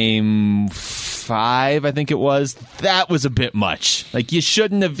officials in Game 5, I think it was, that was a bit much. Like, you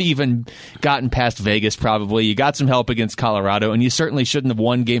shouldn't have even gotten past Vegas, probably. You got some help against Colorado, and you certainly shouldn't have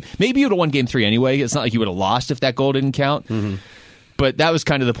won Game... Maybe you would have won Game 3 anyway. It's not like you would have lost if that goal didn't count. Mm-hmm. But that was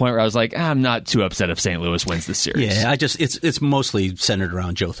kind of the point where I was like, I'm not too upset if St. Louis wins this series. Yeah, it's mostly centered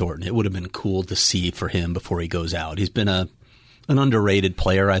around Joe Thornton. It would have been cool to see for him before he goes out. He's been an underrated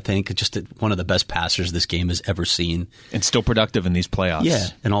player, I think. Just one of the best passers this game has ever seen. And still productive in these playoffs. Yeah,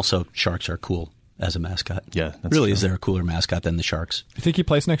 and also Sharks are cool as a mascot. Yeah, that's really, true. is there a cooler mascot than the Sharks? You think he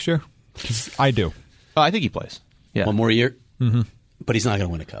plays next year? 'Cause I do. Oh, I think he plays. Yeah. One more year? Mm-hmm. But he's not going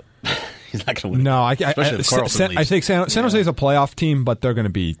to win a cup. He's not going to win No, a cup. Especially if Carlson leaves. I think San Jose is a playoff team, but they're going to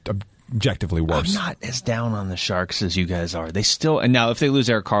be objectively worse. I'm not as down on the Sharks as you guys are. They still, and now if they lose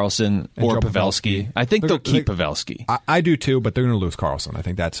Erik Karlsson or Joe Pavelski, I think they'll keep Pavelski. I do too, but they're going to lose Carlson. I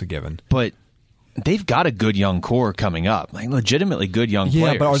think that's a given. But they've got a good young core coming up, like legitimately good young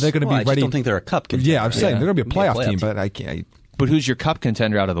players. Yeah, but are they going to Well, be I just ready? don't think they're a cup contender. Yeah, I'm saying they're going to be a playoff team, team. but I can't. But who's your cup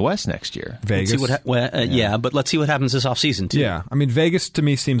contender out of the West next year? Vegas. Let's see but let's see what happens this offseason, too. Yeah, I mean, Vegas to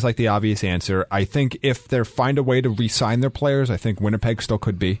me seems like the obvious answer. I think if they find a way to re-sign their players, I think Winnipeg still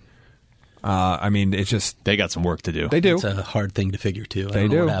could be. I mean, it's just They got some work to do. they do. It's a hard thing to figure, too. They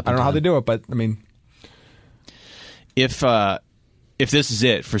do. I don't know how they do it, but I mean, If this is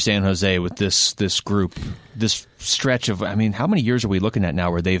it for San Jose with this group, this stretch of, I mean, how many years are we looking at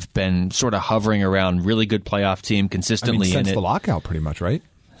now where they've been sort of hovering around really good playoff team consistently since in it? the lockout, pretty much, right?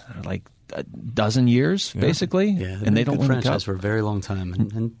 Like a dozen years, basically, Yeah, and they don't win a cup. franchise for a very long time.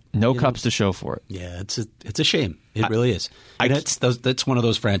 And No cups to show for it. Yeah, it's a shame. It really is. And that's one of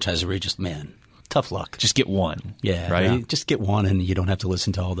those franchises where you just, man, tough luck. Just get one. Yeah, right. Yeah. Just get one, and you don't have to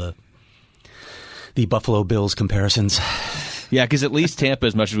listen to all the Buffalo Bills comparisons. Yeah, because at least Tampa,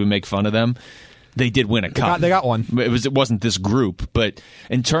 as much as we make fun of them, they did win a cup. They got one. It wasn't this group, but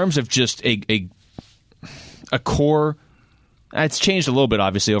in terms of just a core, it's changed a little bit,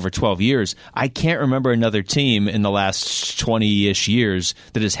 obviously, over 12 years. I can't remember another team in the last 20-ish years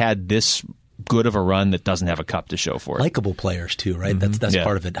that has had this good of a run that doesn't have a cup to show for it. Likeable players too, right? That's Yeah.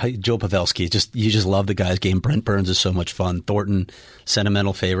 part of it. Joe Pavelski, you just love the guy's game. Brent Burns is so much fun. Thornton,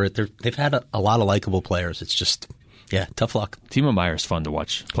 sentimental favorite. They've had a lot of likable players. It's just, yeah, tough luck. Timo Meier's fun to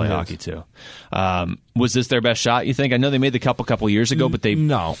watch play hockey too. Was this their best shot? You think? I know they made the cup a couple years ago, but they.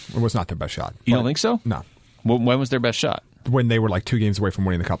 No, it was not their best shot. You don't think so? No. When was their best shot? When they were like 2 games away from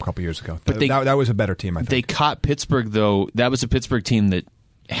winning the cup a couple years ago. But that was a better team, I think. They caught Pittsburgh, though. That was a Pittsburgh team that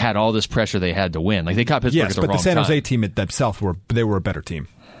had all this pressure they had to win. Like, they caught Pittsburgh yes, at the but wrong the San Jose time. team themselves were a better team.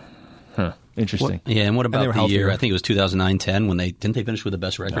 Huh. Interesting. Yeah, and what they about were the year? healthier. I think it was 2009-10 when they finish with the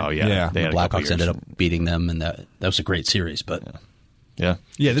best record. Oh, yeah. Yeah. They had The a couple Blackhawks years. ended up beating them, and that was a great series. But Yeah.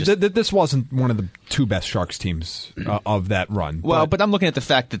 Yeah, this wasn't one of the 2 best Sharks teams of that run. Well, but I'm looking at the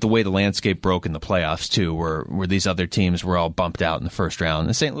fact that the way the landscape broke in the playoffs, too, where these other teams were all bumped out in the first round.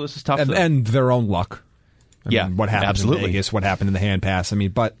 And St. Louis is tough. and their own luck. I mean, what happened absolutely. in Vegas, what happened in the hand pass. I mean,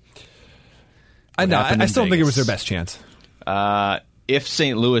 but I happened in still don't think it was Vegas? their best chance. If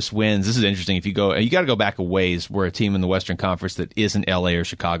St. Louis wins, this is interesting. If you got to go back a ways where a team in the Western Conference that isn't LA or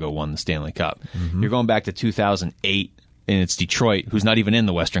Chicago won the Stanley Cup. Mm-hmm. You're going back to 2008, and it's Detroit, who's not even in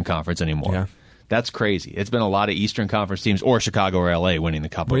the Western Conference anymore. Yeah. That's crazy. It's been a lot of Eastern Conference teams, or Chicago or LA, winning the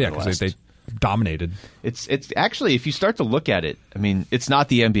Cup. Well, over yeah, the because last. they dominated. It's actually, if you start to look at it, I mean, it's not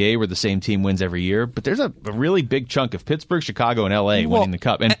the NBA where the same team wins every year, but there's a really big chunk of Pittsburgh, Chicago, and LA winning the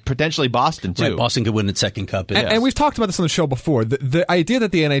Cup, and potentially Boston too. right, Boston could win its second cup. And we've talked about this on the show before. The idea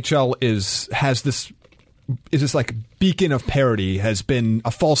that the NHL is this like beacon of parity has been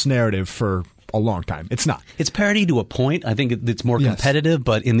a false narrative for a long time. It's not. It's parity to a point. I think it's more competitive,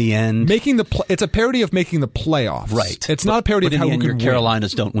 but in the end, it's a parody of making the playoffs. Right. It's not a parody but of how in the end, your win.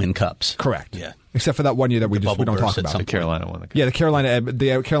 Carolinas don't win cups. Correct. Yeah. Except for that one year that we don't talk about. The Carolina won the cup. Yeah, the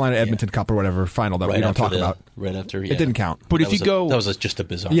Carolina Edmonton Cup or whatever final that we don't talk about. Right after, it didn't count. But if you go, that was just a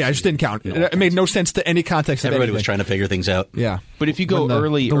bizarre. Yeah, it just didn't count. It made no sense to any context. Everybody was trying to figure things out. Yeah, but if you go the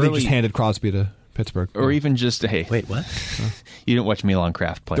early, league just handed Crosby to Pittsburgh, or even just hey, wait, what? You didn't watch Milan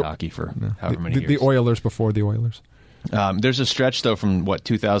Kraft play hockey for however many years. The Oilers before the Oilers. There's a stretch though from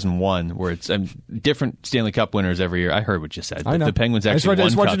 2001 where it's different Stanley Cup winners every year. I heard what you said. I know. The Penguins actually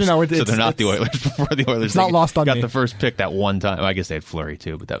won want you to know cups, so they're not the Oilers before the Oilers. It's not lost on got me. the first pick that one time. Well, I guess they had Fleury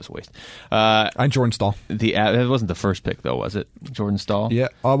too, but that was a waste. And Jordan Stahl. That wasn't the first pick though, was it? Jordan Stahl. Yeah.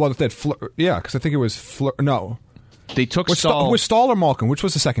 Well, they had because I think it was No. They took Stahl. Was Stahl or Malkin? Which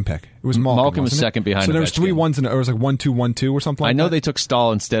was the second pick? It was Malkin. Malkin was second behind. So there was Ovechkin. 3 ones, and it was like 1-2, 1-2 or something. I know that. they took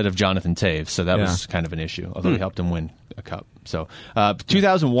Stahl instead of Jonathan Taves, so that was kind of an issue. Although he helped him win a cup. So 2001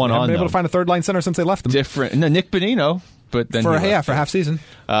 They haven't on, been able to find a third line center since they left them. different. No, Nick Bonino, but then for half season.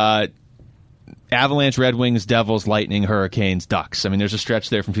 Avalanche, Red Wings, Devils, Lightning, Hurricanes, Ducks. I mean, there's a stretch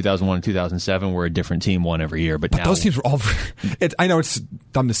there from 2001 to 2007 where a different team won every year. But now, those teams were all. I know it's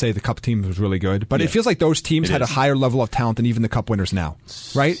dumb to say the Cup team was really good, but it feels like those teams had a higher level of talent than even the Cup winners now,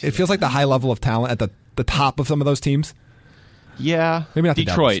 right? It feels like the high level of talent at the top of some of those teams. Yeah, maybe not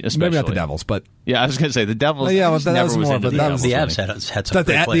Detroit, the Devils. especially. Maybe not the Devils, but yeah, I was going to say the Devils. Yeah, well, that never was more of a. into That was the Avs had some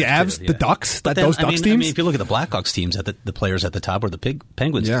great players. The Avs, too, the Ducks, But those Ducks teams. I mean, if you look at the Blackhawks teams, at the players at the top, or the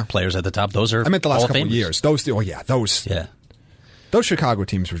Penguins players at the top, those are. I meant the last Hall of couple of Famers. years. Those Chicago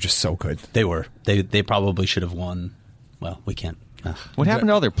teams were just so good. They were. They probably should have won. Well, we can't. What happened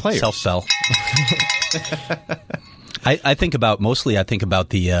to all their players? Self-sell. I think about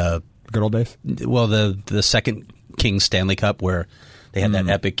the good old days. Well, the second Kings Stanley Cup where they had that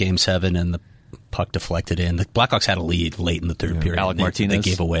epic Game 7 and the puck deflected in. The Blackhawks had a lead late in the third period. Alec Martinez. They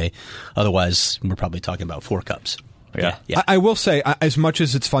gave away. Otherwise, we're probably talking about 4 cups. Yeah. I will say, as much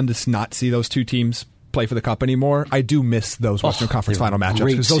as it's fun to not see those two teams play for the Cup anymore, I do miss those Western Conference final matchups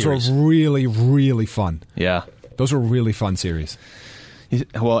because those were really, really fun. Yeah. Those were really fun series.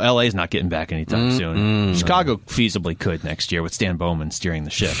 Well, LA's not getting back anytime soon. Chicago feasibly could next year with Stan Bowman steering the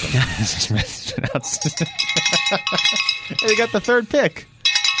ship. They got the third pick.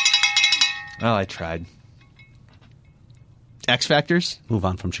 Oh, I tried. X Factors? Move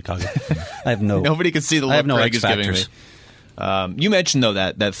on from Chicago. I have no. Nobody can see the look I have no Craig X is giving me. Factors. You mentioned though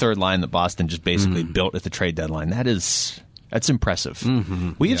that third line that Boston just basically built at the trade deadline. That's impressive.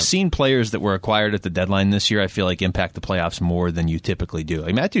 We have seen players that were acquired at the deadline this year, I feel like, impact the playoffs more than you typically do.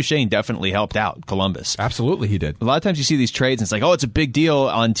 Like Matt Duchene definitely helped out Columbus. Absolutely, he did. A lot of times you see these trades and it's like, oh, it's a big deal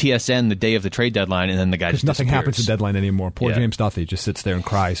on TSN the day of the trade deadline, and then the guy just nothing disappears. happens at deadline anymore. Poor James Duthie just sits there and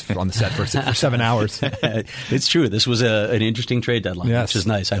cries on the set for 7 hours. It's true. This was an interesting trade deadline, which is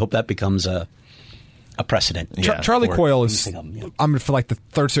nice. I hope that becomes a precedent. Charlie Coyle is. I'm going to feel like the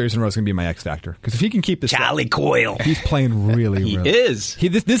third series in a row is going to be my X factor because if he can keep this, Charlie Coyle, he's playing really. He really. is.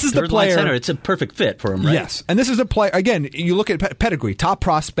 This is Third the player. Line center. It's a perfect fit for him, right? Yes, and this is a player. Again, you look at pedigree, top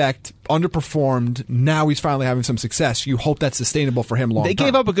prospect, underperformed. Now he's finally having some success. You hope that's sustainable for him long term. They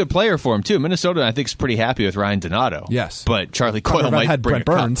gave up a good player for him too. Minnesota, I think, is pretty happy with Ryan Donato. Yes, but Charlie Coyle might had bring Brent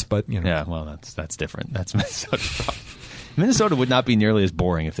a Burns, cup. but you know. Yeah, well, that's different. That's Minnesota's problem. Minnesota would not be nearly as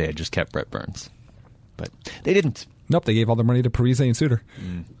boring if they had just kept Brett Burns. But they didn't. Nope, they gave all their money to Parise and Suter.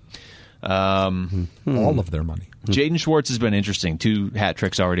 All of their money. Jaden Schwartz has been interesting. 2 hat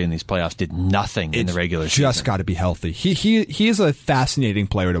tricks already in these playoffs. Did nothing in the regular season. Just got to be healthy. He is a fascinating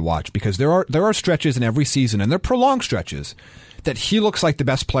player to watch because there are stretches in every season, and they're prolonged stretches, that he looks like the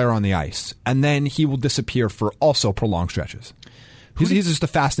best player on the ice, and then he will disappear for also prolonged stretches. He's just a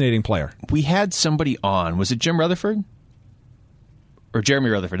fascinating player. We had somebody on. Was it Jim Rutherford? Or Jeremy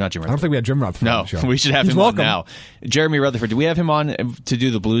Rutherford, not Jim Rutherford. I don't think we had Jim Rutherford No, on the show. we should have He's him welcome. on now. Jeremy Rutherford. Did we have him on to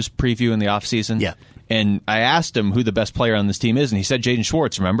do the Blues preview in the offseason? Yeah. And I asked him who the best player on this team is, and he said Jaden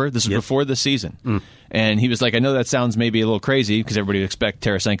Schwartz, remember? This was before this season. And he was like, I know that sounds maybe a little crazy because everybody would expect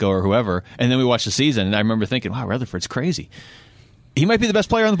Tarasenko or whoever. And then we watched the season, and I remember thinking, wow, Rutherford's crazy. He might be the best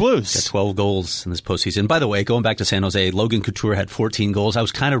player on the Blues. Got 12 goals in this postseason. By the way, going back to San Jose, Logan Couture had 14 goals. I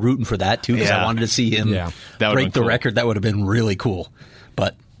was kind of rooting for that, too, because I wanted to see him break the record. That would have been really cool.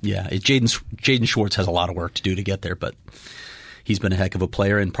 But, yeah, Jaden Schwartz has a lot of work to do to get there, but he's been a heck of a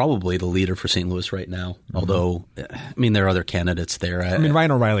player and probably the leader for St. Louis right now. Although, I mean, there are other candidates there.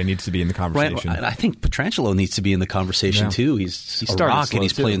 Ryan O'Reilly needs to be in the conversation. I think Pietrangelo needs to be in the conversation, too. He's a rock, and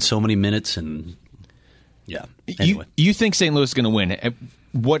he's playing so many minutes and... Yeah. Anyway. You think St. Louis is going to win?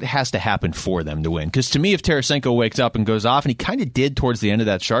 What has to happen for them to win? Because to me, if Tarasenko wakes up and goes off, and he kind of did towards the end of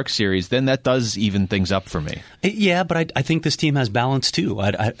that Sharks series, then that does even things up for me. Yeah, but I think this team has balance too.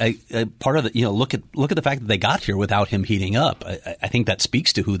 I part of the look at the fact that they got here without him heating up. I think that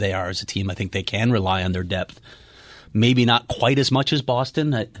speaks to who they are as a team. I think they can rely on their depth. Maybe not quite as much as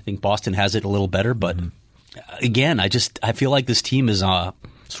Boston. I think Boston has it a little better, but again, I feel like this team is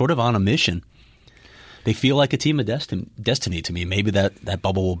sort of on a mission. They feel like a team of destiny to me. Maybe that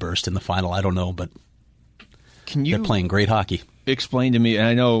bubble will burst in the final. I don't know, but they're playing great hockey. Explain to me, and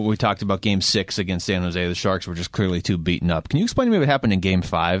I know we talked about Game 6 against San Jose. The Sharks were just clearly too beaten up. Can you explain to me what happened in Game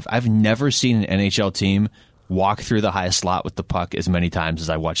 5? I've never seen an NHL team walk through the high slot with the puck as many times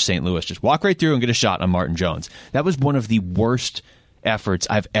as I watched St. Louis just walk right through and get a shot on Martin Jones. That was one of the worst efforts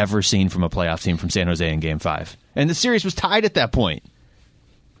I've ever seen from a playoff team from San Jose in Game 5. And the series was tied at that point.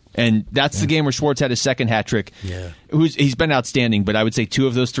 And that's the game where Schwartz had his second hat trick. Yeah. He's been outstanding, but I would say 2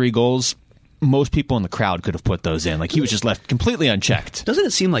 of those 3 goals, most people in the crowd could have put those in. Like, he was just left completely unchecked. Doesn't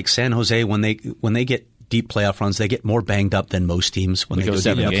it seem like San Jose, when they get deep playoff runs, they get more banged up than most teams when they go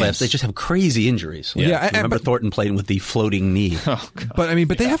deep in the playoffs? They just have crazy injuries. Yeah, remember Thornton playing with the floating knee.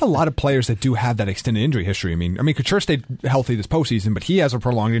 But they have a lot of players that do have that extended injury history. I mean, Couture stayed healthy this postseason, but he has a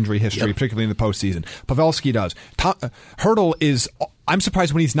prolonged injury history, particularly in the postseason. Pavelski does. Hurdle is. I'm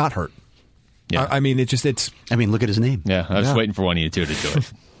surprised when he's not hurt. Yeah. I mean, it's. I mean, look at his name. Yeah, I was waiting for one of you two to do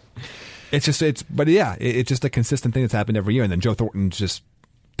it. It's just a consistent thing that's happened every year. And then Joe Thornton's just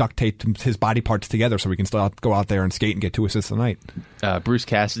duct taped his body parts together so we can still go out there and skate and get 2 assists a night. Bruce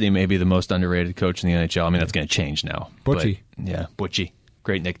Cassidy may be the most underrated coach in the NHL. I mean, that's going to change now. Butchie. Yeah, Butchie.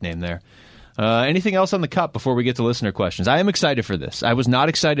 Great nickname there. Anything else on the Cup before we get to listener questions? I am excited for this. I was not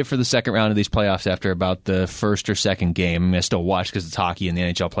excited for the second round of these playoffs after about the first or second game. I mean, I still watch because it's hockey, and the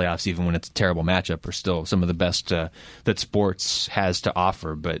NHL playoffs, even when it's a terrible matchup, are still some of the best that sports has to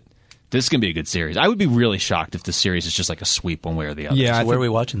offer. But this is going to be a good series. I would be really shocked if the series is just like a sweep one way or the other. Yeah, so where are we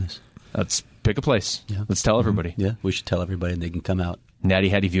watching this? Let's pick a place. Yeah. Let's tell everybody. Yeah, we should tell everybody and they can come out. Natty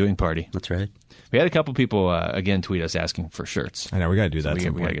Hattie viewing party. That's right. We had a couple people, again, tweet us asking for shirts. I know, we got to do that. We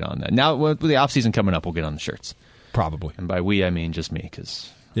got to get on that. Now, with the off-season coming up, we'll get on the shirts. Probably. And by we, I mean just me,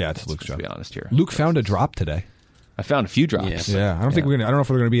 because it's Luke's job. To be honest here. Luke found a drop today. I found a few drops. Yeah. I don't think I don't know if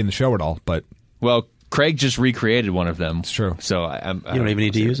we're going to be in the show at all, but. Well, Craig just recreated one of them. It's true. So you don't even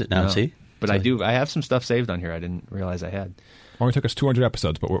need to use it now, see? But I do. I have some stuff saved on here I didn't realize I had. Only took us 200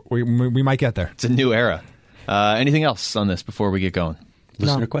 episodes, but we might get there. It's a new era. Anything else on this before we get going?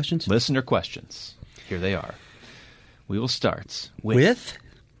 Listener questions? Listener questions. Here they are. We will start with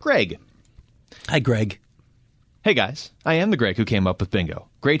Greg. Hi, Greg. Hey, guys. I am the Greg who came up with bingo.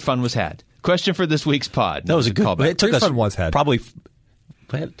 Great fun was had. Question for this week's pod. That was a good callback. It took Great us fun was had. Probably.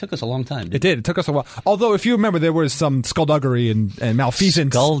 It took us a long time. It did. It took us a while. Although, if you remember, there was some skullduggery and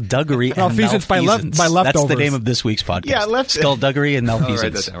malfeasance. Skullduggery and malfeasance by leftovers. That's the name of this week's podcast. Yeah, skullduggery and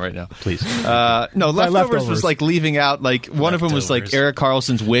malfeasance. I'll write that down right now. Please. No, leftovers was like leaving out, like, one of them was like Erik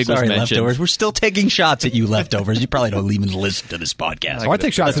Karlsson's wig was mentioned. Leftovers. We're still taking shots at you, leftovers. You probably don't even listen to this podcast. I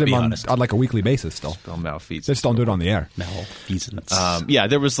take shots at him on like a weekly basis still. Malfeasance. Just don't do it on the air. Malfeasance. Yeah,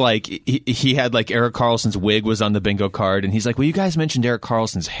 there was like, he had like Erik Karlsson's wig was on the bingo card, and he's like, well, you guys mentioned Erik Karlsson's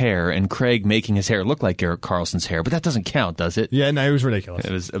hair, and Craig making his hair look like Erik Karlsson's hair, but that doesn't count, does it? Yeah, no, it was ridiculous.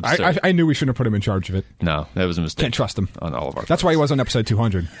 It was absurd. I knew we shouldn't have put him in charge of it. No, that was a mistake. Can't trust him. On all of our That's why he was on episode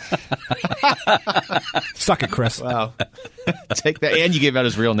 200. Suck it, Chris. Wow. Take that. And you gave out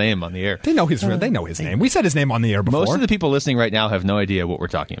his real name on the air. They know his name. We said his name on the air before. Most of the people listening right now have no idea what we're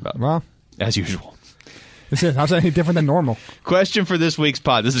talking about. Well, as usual. How's that any different than normal? Question for this week's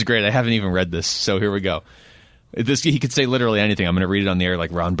pod. This is great. I haven't even read this, so here we go. He could say literally anything. I'm going to read it on the air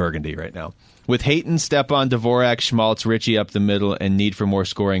like Ron Burgundy right now. With Hayton, Stepan, Dvorak, Schmaltz, Ritchie up the middle, and need for more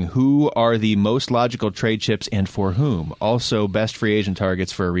scoring, who are the most logical trade chips and for whom? Also, best free agent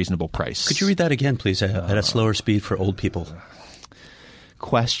targets for a reasonable price. Could you read that again, please, at a slower speed for old people?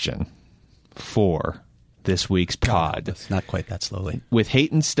 Question for this week's pod. It's not quite that slowly. With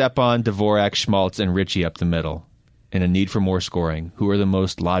Hayton, Stepan, Dvorak, Schmaltz, and Ritchie up the middle, and a need for more scoring, who are the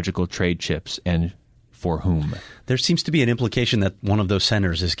most logical trade chips and for whom? There seems to be an implication that one of those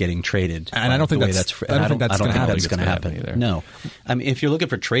centers is getting traded. And I don't think that's going to happen either. No. I mean, if you're looking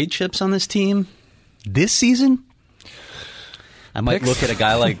for trade chips on this team this season, I might look at a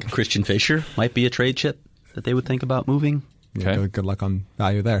guy like Christian Fischer. Might be a trade chip that they would think about moving. Okay. Yeah, good luck on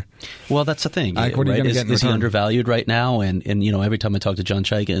value there. Well, that's the thing. What are you going to get in return? Is he undervalued right now? And every time I talk to John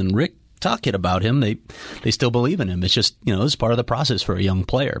Chaika and Rick Tocchet about him, they still believe in him. It's just, this is part of the process for a young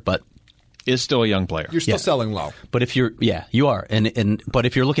player. But is still a young player. You're still selling low. But if you are. But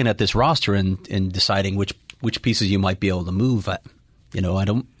if you're looking at this roster and deciding which pieces you might be able to move, I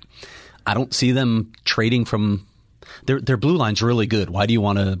don't see them trading from their blue line's really good. Why do you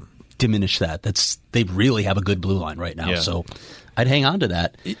want to diminish that? They really have a good blue line right now. Yeah. So I'd hang on to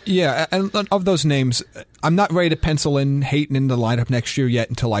that. Yeah, and of those names, I'm not ready to pencil in Hayton in the lineup next year yet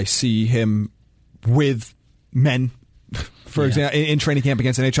until I see him with men, for example, in training camp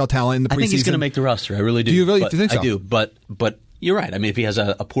against NHL talent in the preseason. I think he's going to make the roster. I really do. Do you really think so? I do, but you're right. I mean, if he has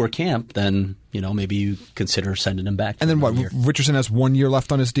a poor camp, then maybe you consider sending him back. And then what? Richardson has 1 year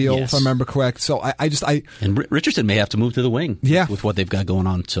left on his deal, Yes. if I remember correct. So and Richardson may have to move to the wing. Yeah. with what they've got going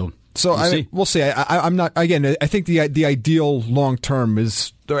on. So we'll see. I'm not. Again, I think the ideal long term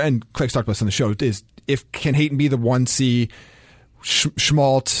is, and Craig's talked about this on the show, is can Hayton be the 1C,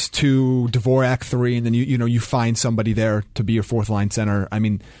 Schmaltz 2, Dvorak 3, and then you find somebody there to be your fourth line center. I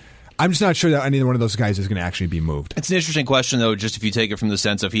mean, I'm just not sure that either one of those guys is going to actually be moved. It's an interesting question, though, just if you take it from the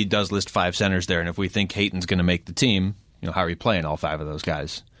sense of he does list 5 centers there, and if we think Hayton's going to make the team, how are you playing all 5 of those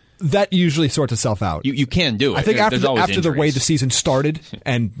guys? That usually sorts itself out. You can do it. I think after injuries. the way the season started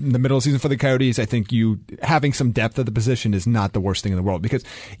and the middle of the season for the Coyotes, I think having some depth at the position is not the worst thing in the world, because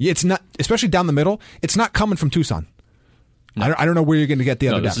it's not, especially down the middle, it's not coming from Tucson. No. I don't know where you're going to get the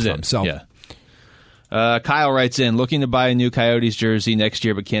other depth from. So. Yeah. Kyle writes in, looking to buy a new Coyotes jersey next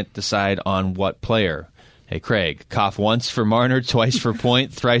year but can't decide on what player. Hey, Craig, cough once for Marner, twice for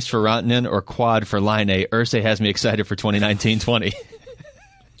Point, thrice for Rantanen, or quad for Line A. Irsay has me excited for 2019-20.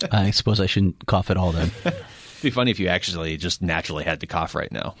 I suppose I shouldn't cough at all then. It'd be funny if you actually just naturally had to cough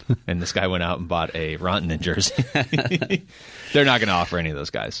right now, and this guy went out and bought a Rantanen jersey. They're not going to offer any of those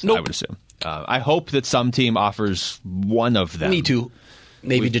guys, nope. I would assume. I hope that some team offers one of them. Me too.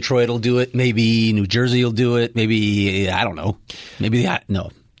 Maybe Detroit will do it. Maybe New Jersey will do it. Maybe, I don't know. I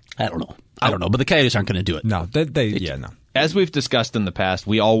don't know. But the Coyotes aren't going to do it. No, no. As we've discussed in the past,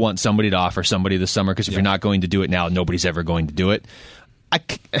 we all want somebody to offer somebody this summer, because if you're not going to do it now, nobody's ever going to do it.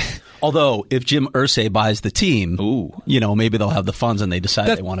 Although, if Jim Irsay buys the team, maybe they'll have the funds and they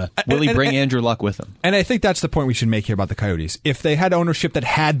decide they want to. Will he bring Andrew Luck with him? And I think that's the point we should make here about the Coyotes. If they had ownership that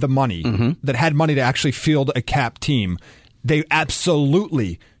had the money, that had money to actually field a cap team, they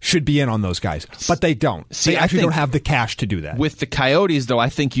absolutely should be in on those guys. But they don't. They actually don't have the cash to do that. With the Coyotes, though, I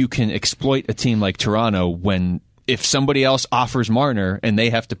think you can exploit a team like Toronto if somebody else offers Marner and they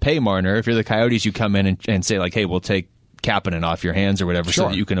have to pay Marner. If you're the Coyotes, you come in and say, like, hey, we'll take Kapanen off your hands or whatever, so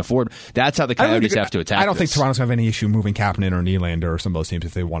that you can afford. That's how the Coyotes have to attack. I don't think Toronto's going to have any issue moving Kapanen or Nylander or some of those teams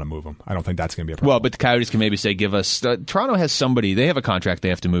if they want to move them. I don't think that's going to be a problem. Well, but the Coyotes can maybe say, give us. Toronto has somebody. They have a contract they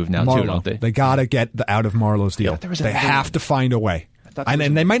have to move now, too, don't they? They got to get out of Marlowe's deal. Yeah, they have to find a way.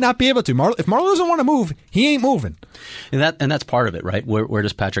 And they might not be able to. If Marlowe doesn't want to move, he ain't moving. And that's part of it, right? Where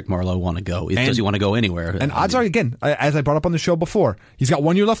does Patrick Marleau want to go? Does he want to go anywhere? And odds are, again, as I brought up on the show before, he's got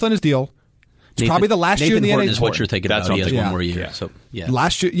 1 year left on his deal. It's probably the last year in the NHL. Is what you're thinking about. He has one more year. Yeah. So,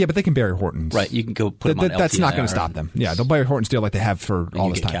 last year, but they can bury Hortons. Right, you can go put him on LTIR. That's not going to stop them. Yeah, they'll bury Hortons deal like they have for all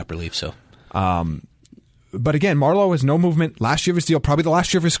this time. Cap relief, so. But again, Marleau has no movement. Last year of his deal, probably the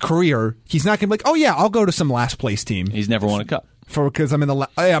last year of his career. He's not going to be like, oh yeah, I'll go to some last place team. He's never won a cup. Because I'm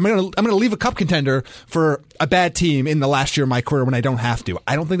going to leave a cup contender for a bad team in the last year of my career when I don't have to.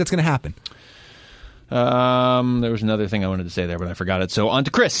 I don't think that's going to happen. There was another thing I wanted to say there, but I forgot it. So on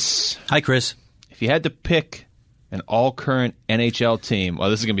to Chris. Hi, Chris. If you had to pick an all-current NHL team, well,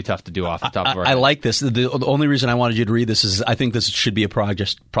 this is going to be tough to do off the top of our head. I like this. The only reason I wanted you to read this is I think this should be a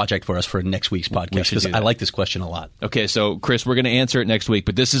project for us for next week's podcast, because I like this question a lot. Okay, so Chris, we're going to answer it next week,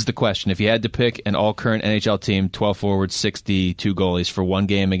 but this is the question. If you had to pick an all-current NHL team, 12 forwards, 62 goalies for one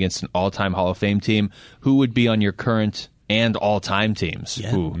game against an all-time Hall of Fame team, who would be on your current and all-time teams?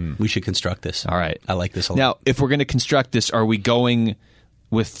 Yeah. We should construct this. All right. I like this a lot. Now, if we're going to construct this, are we going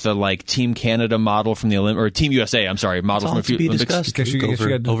with the Team Canada model from the Olympics, or Team USA, model from the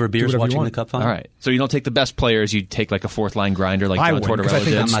Olympics? Over beers watching the Cup final. All right. So you don't take the best players, you take a fourth line grinder like John Tortorella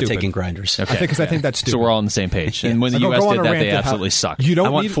did. I'm not taking grinders. Okay. I think that's stupid. So we're all on the same page. And when the U.S. did that, they absolutely sucked. I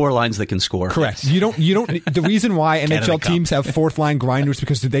want 4 lines that can score. Correct. You don't. The reason why NHL teams have fourth line grinders is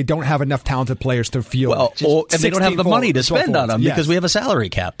because they don't have enough talented players to field. And they don't have the money to spend on them because we have a salary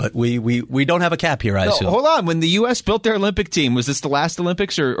cap, but we don't have a cap here, I assume. Hold on. When the U.S. built their Olympic team, was this the last Olympics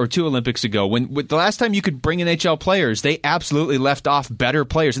or 2 Olympics ago? When the last time you could bring NHL players, they absolutely left off better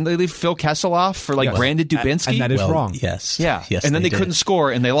players. And they leave Phil Kessel off for Brandon Dubinsky? And that is wrong. Yes. Yeah. Yes, and then they couldn't score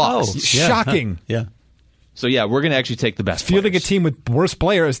and they lost. Shocking. Yeah. So, yeah, we're going to actually take the best Fielding players. a team with worse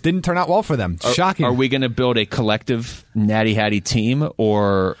players didn't turn out well for them. Shocking. Are we going to build a collective Natty Hattie team,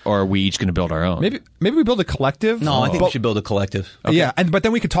 or are we each going to build our own? Maybe we build a collective. No, I think we should build a collective. Yeah, but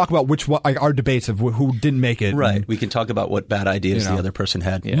then we could talk about our debates of who didn't make it. Right. And, We can talk about what bad ideas the other person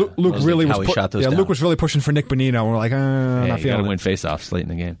had. Yeah. Luke really how he shot those down. Luke was really pushing for Nick Bonino. We're like, Hey, not you got feeling to it. win face-offs late in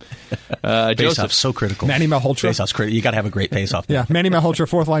the game. Face-off's Joseph, so critical. Manny Malhotra. Face-off's critical. You got to have a great face-off. Yeah, Manny Malhotra,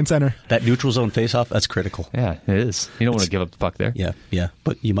 fourth line center. That neutral zone face-off, that's critical. yeah, it is. You don't want to give up the puck there. Yeah.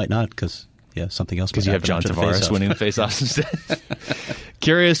 But you might not because something else. Because you have John Tavares winning the faceoffs instead.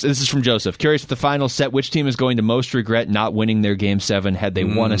 Curious, this is from Joseph. Curious at the final set, which team is going to most regret not winning their Game 7 had they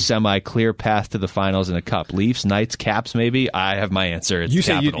won a semi-clear path to the finals in a cup? Leafs, Knights, Caps, maybe? I have my answer. It's You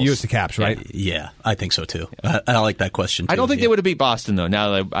say Capitals. you it's the Caps, right? Yeah, I think so too. I like that question too. I don't think yeah. they would have beat Boston, though,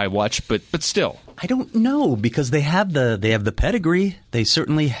 now that I watch, but still. I don't know because they have the pedigree. They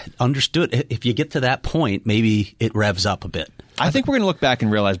certainly understood. If you get to that point, maybe it revs up a bit. I think we're going to look back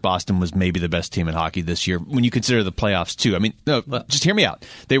and realize Boston was maybe the best team in hockey this year when you consider the playoffs, too. I mean, no, just hear me out.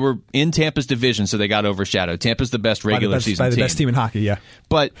 They were in Tampa's division, so they got overshadowed. Tampa's the best regular season by the team. best team in hockey. Yeah,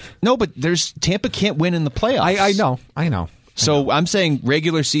 But Tampa can't win in the playoffs. I know. So I'm saying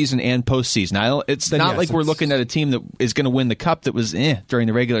regular season and postseason. It's Then not yes, like we're it's- looking at a team that is going to win the cup that was during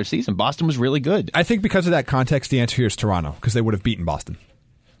the regular season. Boston was really good. I think because of that context, the answer here is Toronto because they would have beaten Boston.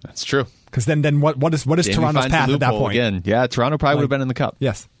 That's true. Because then what is Jamie Toronto's finds path the at that loophole point? again. Yeah, Toronto probably would have been in the cup.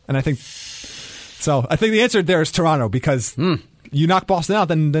 Yes, and I think the answer there is Toronto because you knock Boston out,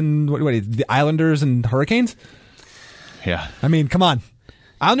 then what the Islanders and Hurricanes. Yeah. I mean, come on,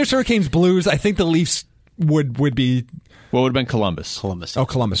 Islanders, Hurricanes, Blues. I think the Leafs would be. What would have been Columbus? Columbus. Oh,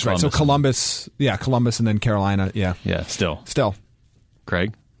 Columbus, right? So Columbus, and then Carolina. Yeah. Still.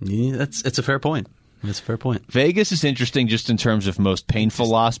 Craig? Yeah, it's a fair point. That's a fair point. Vegas is interesting just in terms of most painful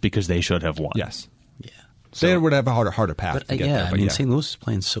loss because they should have won. Yes. Yeah. They would have a harder path But to get there. I mean, St. Louis is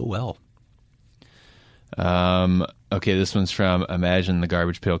playing so well. Okay, this one's from Imagine the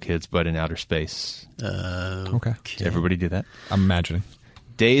Garbage Pail Kids, but in outer space. Okay. Did everybody do that? I'm imagining.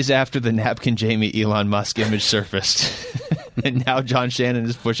 Days after the Napkin Jamie Elon Musk image surfaced, and now John Shannon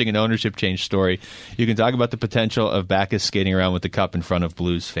is pushing an ownership change story. You can talk about the potential of Backus skating around with the cup in front of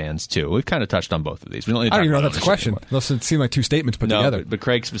Blues fans, too. We've kind of touched on both of these. We don't need to I don't talk even know about that's a ownership question. Those seem like two statements put anymore. together. But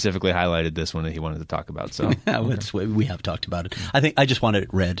Craig specifically highlighted this one that he wanted to talk about. So We have talked about it. I think I just wanted it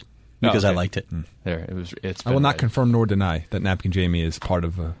read because I liked it. There, it's. I will been not read. confirm nor deny that Napkin Jamie is part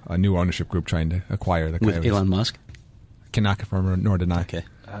of a new ownership group trying to acquire the With Coyotes. Elon Musk. Cannot confirm nor deny. Okay.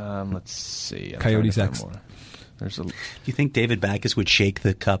 Let's see. I'm Coyotes trying to X. find more. There's a. Do you think David Backus would shake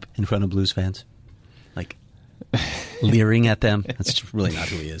the cup in front of Blues fans? Like leering at them? That's really not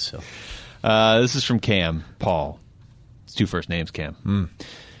who he is. So This is from Cam Paul. It's two first names, Cam.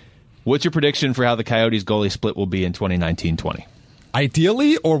 What's your prediction for how the Coyotes goalie split will be in 2019-20?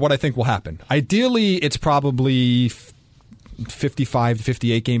 Ideally, or what I think will happen? Ideally, it's probably 55 to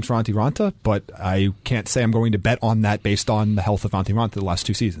 58 games for Antti Ranta, but I can't say I'm going to bet on that based on the health of Antti Ranta the last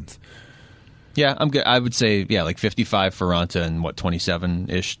two seasons. Yeah, I'm good. I would say like 55 for Ranta and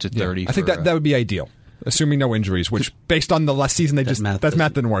 27-ish to 30. I think that would be ideal, assuming no injuries. Which, based on the last season, that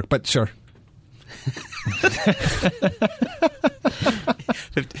math didn't work. But sure.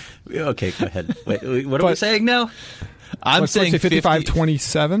 Okay, go ahead. Wait, what are we saying now? I'm saying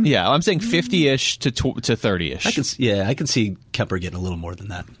 55-27. Yeah, I'm saying 50-ish to 30-ish. I can see Kemper getting a little more than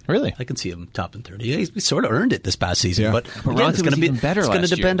that. Really? I can see him topping 30. Yeah, he sort of earned it this past season, Yeah. but But again, Ronta it's going was to be even better It's going to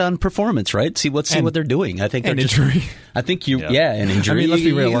last depend year. on performance, right? See what they're doing. I think they're And just injury. I think and injury. I mean, let's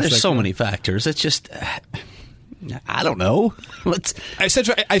be realistic. There's so many factors. It's just I don't know. I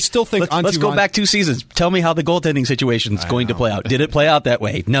still think Let's go back 2 seasons. Tell me how the goaltending situation is going to play out. Did it play out that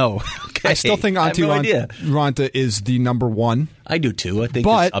way? No. Okay. I still think I have Antti no idea. Ranta is the number one. I do too. I think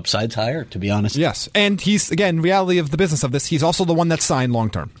But- his upside's higher, to be honest. Yes, and he's, again, reality of the business of this, he's also the one that's signed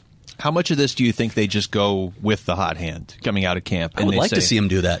long term. How much of this do you think they just go with the hot hand coming out of camp? I would they like to say- see him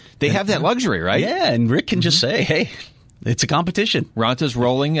do that. They have that luxury, right? Yeah, and Rick can just say, hey, it's a competition. Ranta's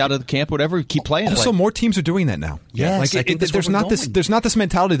rolling out of the camp, whatever. Keep playing. Also, more teams are doing that now. Yes, I think that's there's where we're not this. going. There's not this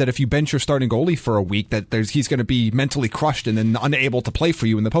mentality that if you bench your starting goalie for a week, that he's going to be mentally crushed and then unable to play for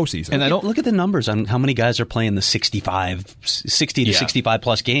you in the postseason. And I don't look at the numbers on how many guys are playing the 60 to 65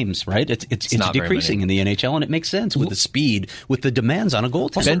 plus games. Right? It's not very decreasing in the NHL, and it makes sense with the speed, with the demands on a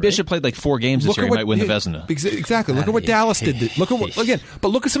goaltender. Ben right? Bishop played like 4 games this year. He might win the Vezina. Exactly. Look at what Dallas did. Look at what But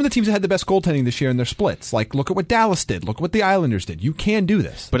look at some of the teams that had the best goaltending this year in their splits. Like look at what Dallas did. Look at what the Islanders did. You can do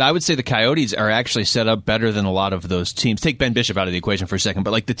this. But I would say the Coyotes are actually set up better than a lot of those teams. Take Ben Bishop out of the equation for a second,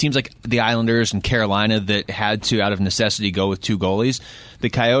 but like the teams like the Islanders and Carolina that had to, out of necessity, go with 2 goalies, the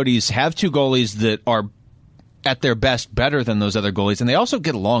Coyotes have 2 goalies that are at their best better than those other goalies, and they also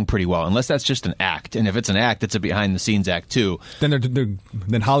get along pretty well, unless that's just an act. And if it's an act, it's a behind-the-scenes act, too.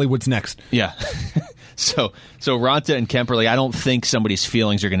 Then Hollywood's next. Yeah. So Raanta and Kemper, I don't think somebody's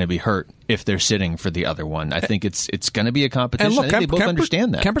feelings are going to be hurt if they're sitting for the other one. I think it's going to be a competition. And look, I think they both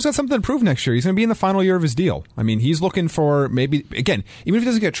understand that. Kemper's got something to prove next year. He's going to be in the final year of his deal. I mean, he's looking for maybe, again, even if he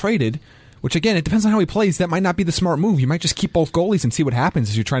doesn't get traded, which, again, it depends on how he plays. That might not be the smart move. You might just keep both goalies and see what happens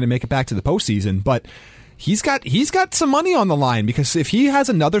as you're trying to make it back to the postseason. But he's got some money on the line, because if he has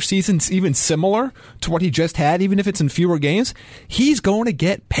another season even similar to what he just had, even if it's in fewer games, he's going to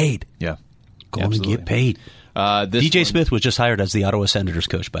get paid. Yeah. Going to get paid. DJ Smith was just hired as the Ottawa Senators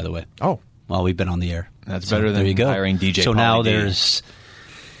coach, by the way. Oh. While we've been on the air. That's better than hiring DJ. So now there's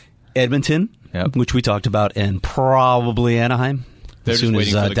Edmonton, which we talked about, and probably Anaheim. They're as soon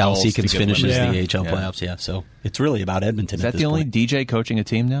as Dallas Eakins finishes the AHL playoffs, yeah. So it's really about Edmonton. Is that the only DJ coaching a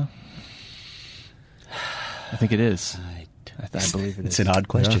team now? I think it is. I believe it is. It's an odd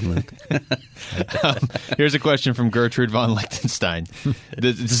question, Luke. Here's a question from Gertrude von Lichtenstein.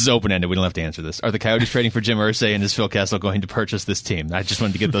 This is open-ended. We don't have to answer this. Are the Coyotes trading for Jim Irsay, and is Phil Kessel going to purchase this team? I just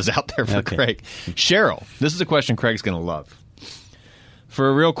wanted to get those out there for Craig. Cheryl, this is a question Craig's going to love. For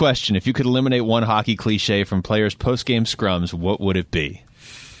a real question, if you could eliminate one hockey cliche from players' post-game scrums, what would it be?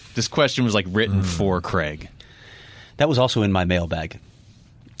 This question was written for Craig. That was also in my mailbag.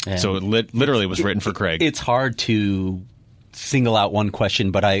 And so it literally was written for Craig. It's hard to single out one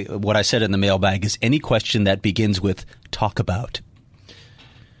question, but what I said in the mailbag is any question that begins with "talk about."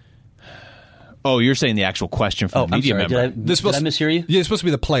 Oh, you're saying the actual question from the media member. Did I mishear you? Yeah, it's supposed to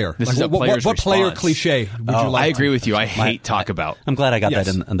be the player. This is a player's what player response. cliche would you like? I agree with you. I hate talk about. I'm glad I got that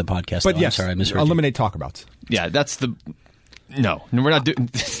in the podcast. But though. yes, I'm sorry, I misheard eliminate talk abouts. Yeah, that's the... No, we're not doing...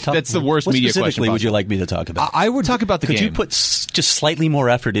 That's the worst what media question. Specifically would you like me to talk about? I would talk about the game. Could you put just slightly more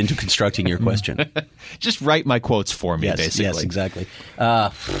effort into constructing your question? Just write my quotes for me, basically. Yes, exactly.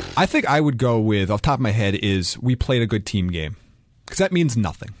 I think I would go with, off the top of my head, is we played a good team game. Because that means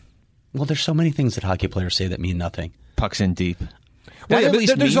nothing. Well, there's so many things that hockey players say that mean nothing. Pucks in deep. Well,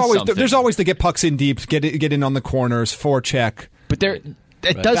 there's always the get pucks in deep, get in on the corners, forecheck. But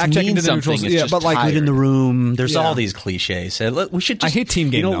it does mean something. It's just but tired. Good in the room. There's all these cliches. We should. I hate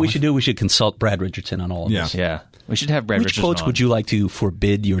team game. You know what we should do? We should consult Brad Richardson on all of this. Yeah, we should have Brad Richardson. Which quotes would you like to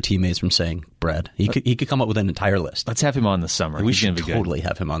forbid your teammates from saying, Brad? He could come up with an entire list. Let's have him on this summer. We should totally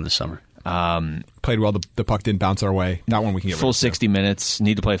have him on this summer. Played well. The puck didn't bounce our way. That one we can get full 60 minutes.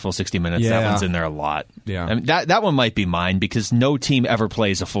 Need to play full 60 minutes. Yeah. That one's in there a lot. Yeah, I mean, that one might be mine because no team ever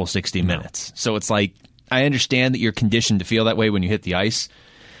plays a full 60 minutes. So it's I understand that you're conditioned to feel that way when you hit the ice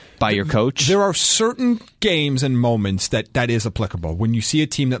by your coach. There are certain games and moments that is applicable. When you see a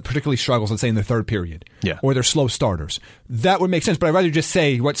team that particularly struggles, let's say in the third period, or they're slow starters, that would make sense. But I'd rather just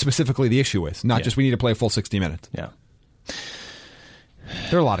say what specifically the issue is, not just we need to play a full 60 minutes. Yeah.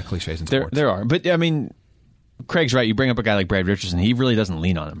 There are a lot of cliches in sports. There are. But, I mean, Craig's right. You bring up a guy like Brad Richardson. He really doesn't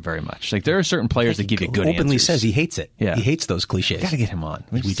lean on him very much. There are certain players that give you good openly answers. Says he hates it. Yeah. He hates those cliches. Got to get him on.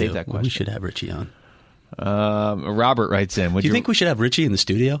 We save that question. We should have Richie on. Robert writes in. Do you think we should have Richie in the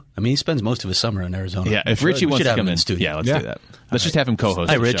studio? I mean, he spends most of his summer in Arizona. Yeah, if Richie wants to come in studio. Yeah, let's do that. Let's just have him co-host.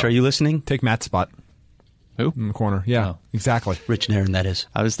 Hi, Rich. Show. Are you listening? Take Matt's spot. Who? In the corner. Yeah, exactly. Rich Nairn, that is.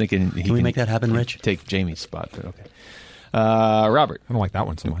 I was thinking... Can we make that happen, Rich? Take Jamie's spot, but okay. Robert. I don't like that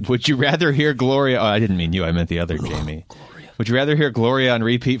one so much. Would you rather hear Gloria... Oh, I didn't mean you. I meant the other Jamie. Would you rather hear Gloria on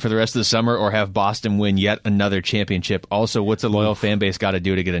repeat for the rest of the summer or have Boston win yet another championship? Also, what's a loyal fan base got to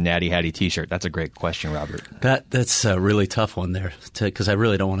do to get a Natty Hattie t-shirt? That's a great question, Robert. That's a really tough one there because I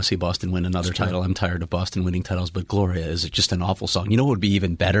really don't want to see Boston win another title. I'm tired of Boston winning titles, but Gloria is just an awful song. You know what would be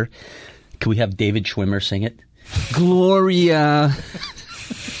even better? Could we have David Schwimmer sing it? Gloria...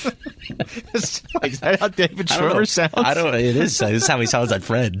 Is that how David Schwimmer sounds? I don't know. It is. This is how he sounds on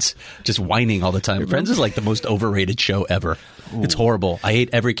Friends, just whining all the time. Friends is like the most overrated show ever. Ooh. It's horrible. I hate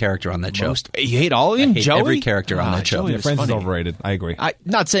every character on that show. You hate all of them? I hate Joey? Every character on that show. Yeah, Friends is overrated. I agree.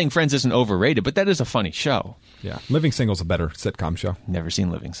 Not saying Friends isn't overrated, but that is a funny show. Yeah. Living Single's a better sitcom show. Never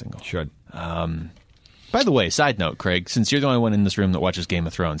seen Living Single. Should. By the way, side note, Craig, since you're the only one in this room that watches Game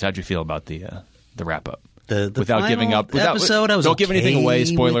of Thrones, how'd you feel about the wrap-up? Without giving up, episode, I was don't give anything away.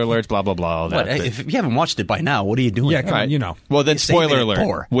 Spoiler alerts, blah blah blah. All that. If you haven't watched it by now, what are you doing? Yeah, right. You know. Well, then spoiler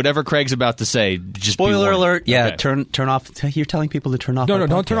alert. Whatever Craig's about to say, just spoiler alert. Yeah, okay. Turn off. You're telling people to turn off. No,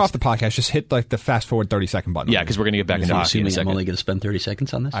 don't turn off the podcast. Just hit the fast forward 30-second button. Yeah, because we're going to get back into hockey in a second. I'm only going to spend 30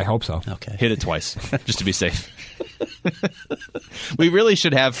 seconds on this. I hope so. Okay, hit it twice just to be safe. We really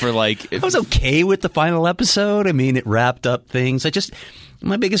should have for I was okay with the final episode. I mean, it wrapped up things.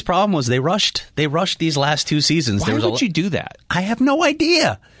 My biggest problem was they rushed these last two seasons. Why would you do that? I have no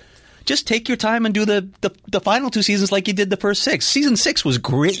idea. Just take your time and do the final 2 seasons like you did the first 6. Season 6 was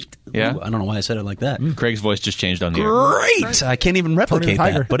great. Yeah. Ooh, I don't know why I said it like that. Craig's voice just changed on the air. Great! I can't even replicate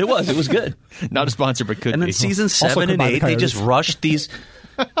that, but it was good. Not a sponsor, but could And then be. season 7 and 8, they just rushed these.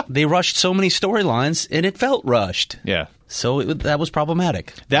 They rushed so many storylines, and it felt rushed. Yeah. So that was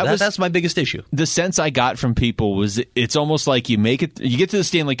problematic. That's my biggest issue. The sense I got from people was it's almost like you get to the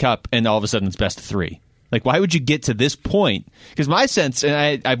Stanley Cup, and all of a sudden it's best of 3. Like, why would you get to this point? Because my sense,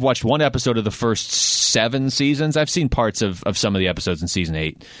 and I've watched one episode of the first 7 seasons. I've seen parts of some of the episodes in season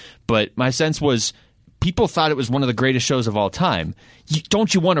 8. But my sense was people thought it was one of the greatest shows of all time.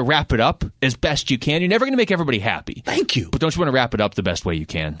 Don't you want to wrap it up as best you can? You're never going to make everybody happy. Thank you. But don't you want to wrap it up the best way you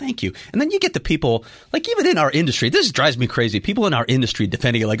can? Thank you. And then you get the people, like even in our industry, this drives me crazy. People in our industry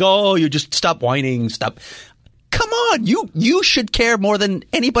defending it like, oh, you just stop whining, stop. Come on, you should care more than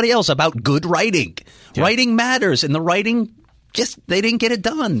anybody else about good writing. Yeah. Writing matters, and the writing they didn't get it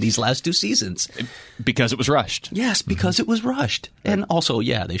done these last 2 seasons. Because it was rushed. Yes, because it was rushed. And also,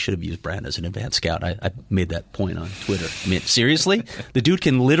 yeah, they should have used Brand as an advanced scout. I made that point on Twitter. I mean, seriously? The dude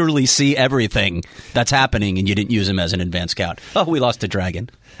can literally see everything that's happening, and you didn't use him as an advanced scout. Oh, we lost to Dragon.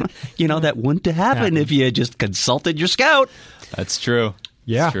 That wouldn't have happened if you had just consulted your scout. That's true.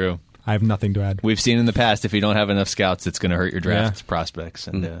 Yeah. That's true. I have nothing to add. We've seen in the past if you don't have enough scouts, it's going to hurt your draft prospects.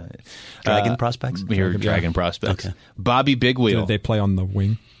 And Dragon prospects? Your Dragon prospects. Okay. Bobby Big Wheel. Did they play on the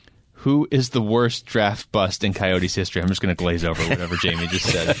wing? Who is the worst draft bust in Coyotes history? I'm just going to glaze over whatever Jamie just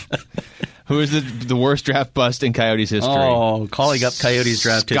said. Who is the worst draft bust in Coyotes history? Oh, calling up Coyotes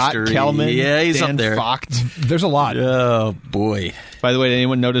draft history. Scott Kelman. Yeah, he's Dan up there. Vogt. There's a lot. Oh, boy. By the way, did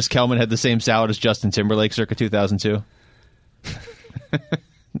anyone notice Kelman had the same salad as Justin Timberlake circa 2002?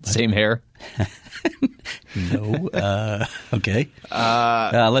 Same hair? No. Okay.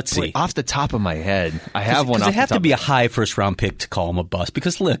 Let's see. Off the top of my head, I have one. Because it have to be a high first-round pick to call him a bust.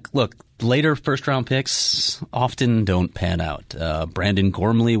 Because look, later first-round picks often don't pan out. Brandon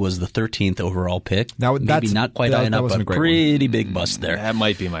Gormley was the 13th overall pick. Maybe not quite high enough, but pretty big bust there. That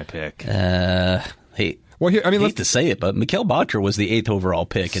might be my pick. Hey, well, here, I hate to say it, but Mikhail Bodker was the 8th overall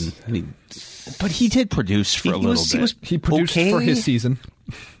pick, but he did produce for a little bit. He produced okay. for his season.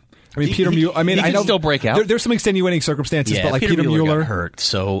 I mean, Peter Mueller. I mean, he I know still break out. There's some extenuing circumstances, Yeah, but like Peter Mueller got hurt. hurt,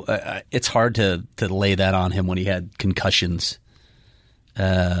 so it's hard to lay that on him when he had concussions. For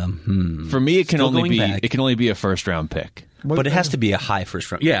me, it can Still only be a first round pick. But it has to be a high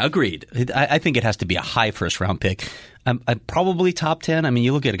first round. Yeah, agreed. I think it has to be a high first round pick. I'm probably top 10. I mean,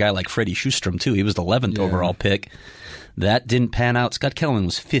 you look at a guy like Freddie Sjustrom too. He was the 11th overall pick. That didn't pan out. Scott Kelman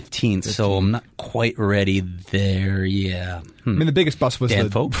was 15th, so I'm not quite ready there. Yeah. I mean, the biggest bust was Dan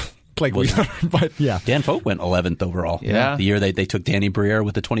the Fogt. Blake Wheeler, but yeah. Dan Fogt went 11th overall. Yeah. The year they took Danny Briere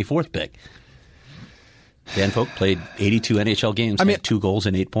with the 24th pick. Dan Fogt played 82 NHL games, had 2 goals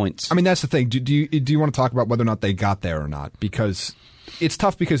and 8 points. I mean, that's the thing. Do you want to talk about whether or not they got there or not? Because it's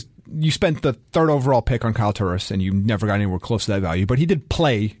tough because you spent the 3rd overall pick on Kyle Turris and you never got anywhere close to that value, but he did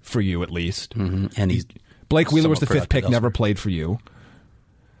play for you at least. Mm-hmm. And Blake Wheeler was the 5th productive pick, elsewhere. never played for you.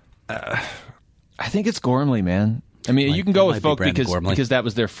 I think it's Gormley, man. I mean, you can go with Folk because that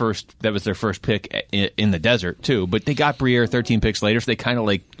was their first pick in the desert too. But they got Briere 13 picks later, so they kind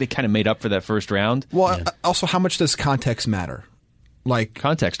of made up for that first round. Well, also, how much does context matter? Like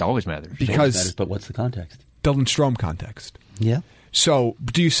context always matters because but what's the context? Dylan Strome context. Yeah. So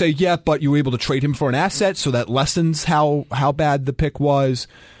do you say but you were able to trade him for an asset, so that lessens how bad the pick was?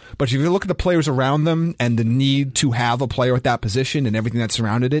 But if you look at the players around them and the need to have a player at that position and everything that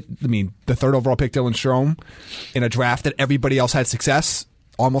surrounded it, I mean, the 3rd overall pick, Dylan Strome, in a draft that everybody else had success,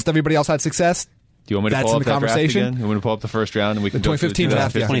 almost everybody else had success. Do you want me to That's pull in up the that draft conversation? again? You want to pull up the first round and we can The go through 2015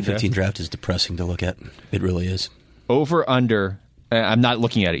 draft, yeah. 2015 draft is depressing to look at. It really is. Over under. I'm not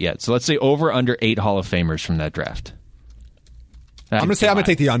looking at it yet. So let's say over under 8 Hall of Famers from that draft. I'm going to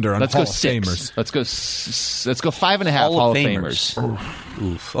take the under on let's Hall go of 6. Famers. Let's go 5.5 Hall of Famers.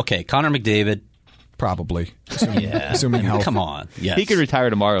 Oof. Okay, Connor McDavid. Probably. Yeah. Assuming health. Come on. Yes. He could retire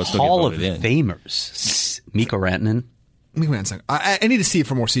tomorrow. Still Hall get of voted in. Famers. Mikko Rantanen. I need to see it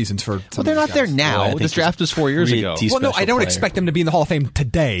for more seasons for some Well, they're of not these there guys. now. Well, I This think draft was 4 years ago. pretty Well, no, I special don't player. expect them to be in the Hall of Fame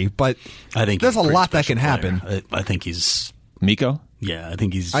today, but I think there's a he's pretty lot that can special happen. player. I think he's. Miko? Yeah, I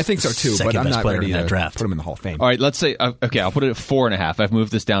think he's. I think so too, but second I'm best not player ready in that to draft. put him in the Hall of Fame. All right, let's say, okay, I'll put it at 4.5. I've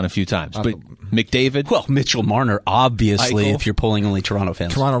moved this down a few times. But McDavid? Well, Mitchell Marner, obviously, Eichel. if you're pulling only Toronto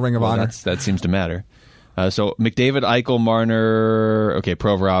fans. Toronto Ring of Honor. That seems to matter. So McDavid, Eichel, Marner, okay,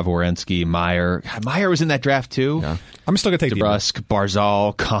 Provorov, Werenski, Meyer. God, Meyer was in that draft too. Yeah. I'm still going to take DeBrusk,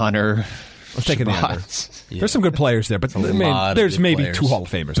 Barzal, Connor. I'm taking the under. Yeah. There's some good players there, but there's maybe players. 2 Hall of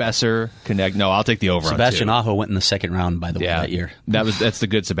Famers. Besser, Connect. No, I'll take the over. Sebastian on 2. Aho went in the second round, by the way, that year. That's the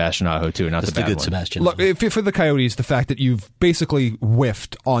good Sebastian Aho too, not That's the bad good one. Sebastian. Look, Aho. for the Coyotes, the fact that you've basically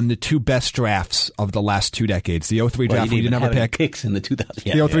whiffed on the 2 best drafts of the last 2 decades. The 03 Well, draft we didn't have a pick. Picks in the 2000.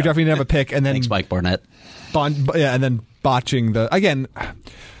 The 03 draft we didn't have a pick, and then Thanks, Mike Barnett. and then botching the again.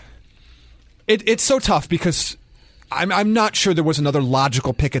 It's so tough because I'm not sure there was another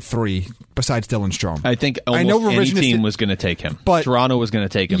logical pick at 3 besides Dylan Strome. I think almost any team was going to take him. But Toronto was going to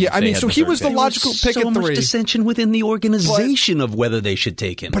take him. Yeah, I mean, so he was the pick. logical pick so at 3. much dissension within the organization of whether they should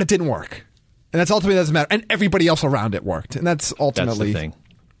take him. But it didn't work. And that's ultimately doesn't matter. And everybody else around it worked. And that's ultimately That's the thing.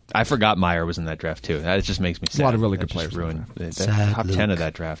 I forgot Meyer was in that draft too. That just makes me sad. A lot of really That good players just ruined the Sad top Luke. 10 of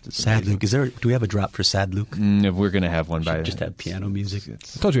that draft. Is Sad amazing. Luke. Do we have a drop for Sad Luke? If we're going to have one by Just have piano music.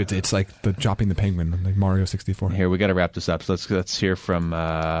 I told you it's like the dropping the penguin, like Mario 64. Here, we got to wrap this up. So let's hear from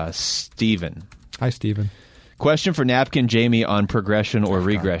Steven. Hi, Steven. Question for Napkin Jamie on progression or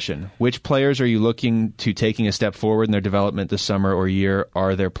regression. Which players are you looking to taking a step forward in their development this summer or year?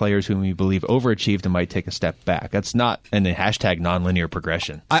 Are there players whom you believe overachieved and might take a step back? That's not, and then hashtag nonlinear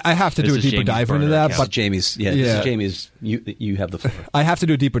progression. I have to do a This is deeper Jamie's dive into burner that, account. but Jamie's. Yeah, this is Jamie's. You have the floor. I have to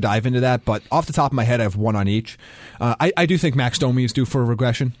do a deeper dive into that, but off the top of my head, I have one on each. I do think Max Domi is due for a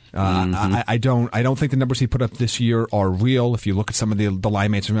regression. I don't think the numbers he put up this year are real. If you look at some of the line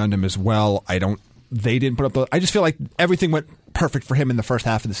mates around him as well, they didn't put up I just feel like everything went perfect for him in the first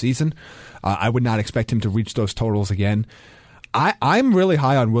half of the season. I would not expect him to reach those totals again. I'm really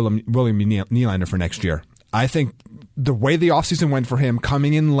high on William Nylander for next year. I think the way the offseason went for him,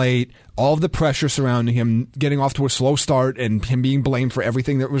 coming in late, all of the pressure surrounding him, getting off to a slow start, and him being blamed for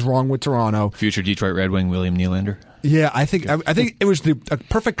everything that was wrong with Toronto. Future Detroit Red Wing William Nylander. Yeah, I think it was a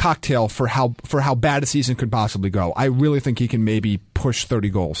perfect cocktail for how bad a season could possibly go. I really think he can maybe push 30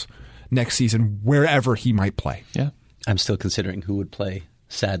 goals next season wherever he might play. Yeah. I'm still considering who would play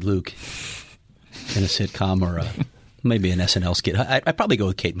Sad Luke in a sitcom or maybe an SNL skit. I'd probably go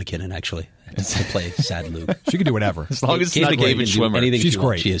with Kate McKinnon, actually, to play Sad Luke. She can do whatever. As long as it's Kate not McKinnon David can do Schwimmer. anything She's she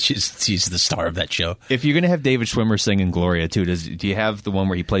wants. great. She's the star of that show. If you're going to have David Schwimmer singing Gloria, too, do you have the one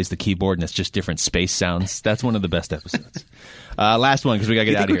where he plays the keyboard and it's just different space sounds? That's one of the best episodes. Last one, because we got to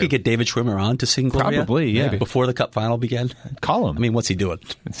Do you get out think of we here. could get David Schwimmer on to sing Gloria? Probably, yeah. Maybe. Before the Cup final began? Call him. I mean, what's he doing?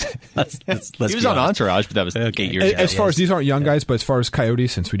 Let's he was be on honest. Entourage, but that was 8 years ago. As far as these aren't young guys, but as far as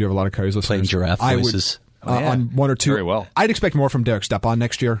Coyotes, since we do have a lot of Coyotes listeners, Playing giraffe I would, voices. on one or two. Very well. I'd expect more from Derek Stepan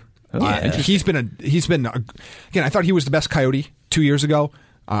next year. He's been again. I thought he was the best Coyote 2 years ago.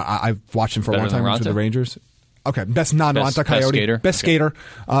 I've watched him for a Better long time than with the Raanta? Rangers. Okay, best non-Raanta Best Coyote, skater? best Okay. skater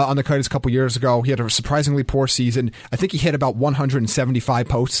on the Coyotes a couple years ago. He had a surprisingly poor season. I think he hit about 175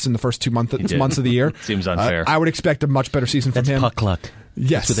 posts in the first 2 months of the year. Seems unfair. I would expect a much better season from That's him. puck luck.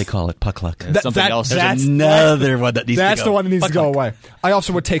 Yes. That's what they call it, puck luck. Something else. There's another one that needs to go. That's the one that needs Puck to go luck. away. I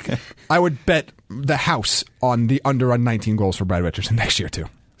also would I would bet the house on the under on 19 goals for Brad Richardson next year too.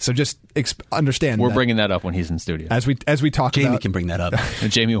 So just understand. We're that bringing that up when he's in studio. as we talk Jamie about. can bring that up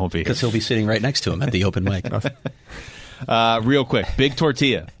And Jamie won't be here. because he'll be sitting right next to him at the open mic. Real quick, Big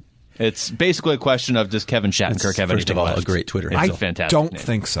Tortilla. It's basically a question of does Kevin Shattenkirk have First anything of all, left? a great Twitter It's handle. a fantastic don't name.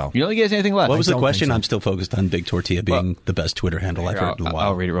 think so. You don't think he has anything left? What was the don't question? think so. I'm still focused on Big Tortilla being the best Twitter handle I've heard in a while.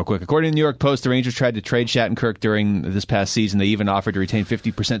 I'll read it real quick. According to the New York Post, the Rangers tried to trade Shattenkirk during this past season. They even offered to retain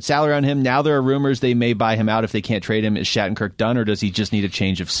 50% salary on him. Now there are rumors they may buy him out if they can't trade him. Is Shattenkirk done, or does he just need a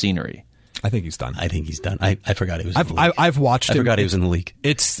change of scenery? I think he's done. I think he's done. I forgot he was in the league. I've watched I him. forgot he was in the league.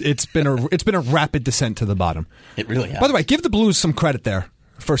 It's been a rapid descent to the bottom. It really has. By the way, give the Blues some credit there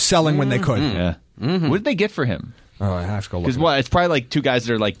for selling when they could. Yeah. What did they get for him? Oh, I have to go look. Because it's probably like two guys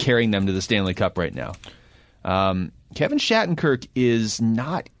that are like carrying them to the Stanley Cup right now. Kevin Shattenkirk is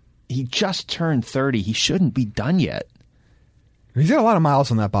not. He just turned 30. He shouldn't be done yet. He's got a lot of miles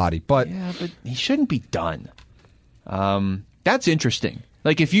on that body, but Yeah, but he shouldn't be done. That's interesting.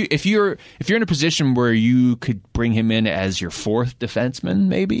 Like if you're in a position where you could bring him in as your fourth defenseman,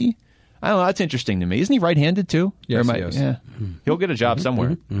 maybe. I don't know. That's interesting to me. Isn't he right-handed too? Yes, Or he is. Yeah, he'll get a job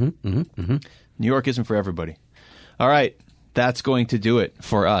somewhere. New York isn't for everybody. All right, that's going to do it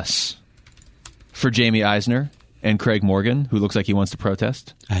for us. For Jamie Eisner and Craig Morgan, who looks like he wants to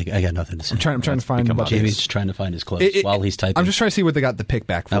protest. I got nothing to say. I'm trying to find. become what Jamie's it is. just trying to find his clothes while he's typing. I'm just trying to see what they got the pick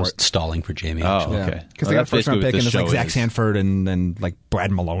back for I was it. stalling for Jamie. Oh, actually. okay. Because Well, they got a that's first round basically pick, and what it's like this Zach show is. Sanford and like Brad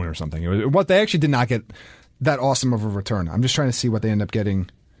Malone or something. What they actually did not get that awesome of a return. I'm just trying to see what they end up getting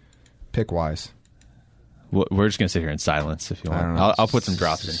pick wise. We're just going to sit here in silence if you want. I'll put some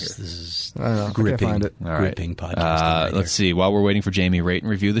drops in here. This is I don't know. gripping, I can't find it. All right. gripping podcast. Let's see. While we're waiting for Jamie, rate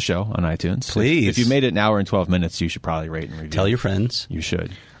and review the show on iTunes. Please. If you made it an hour and 12 minutes, you should probably rate and review. Tell your friends. You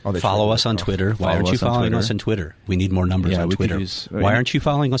should. Oh, they Follow tried us that. on Twitter. Why Follow aren't you us on following Twitter. us on Twitter? We need more numbers Yeah, on we could Twitter. use- Why aren't you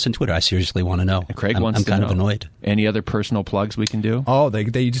following us on Twitter? I seriously want to know. Craig I'm, wants I'm to kind know. of annoyed. Any other personal plugs we can do? Oh, they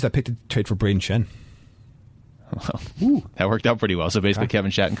used that pick to trade for Braden Shen. Ooh, that worked out pretty well. So basically,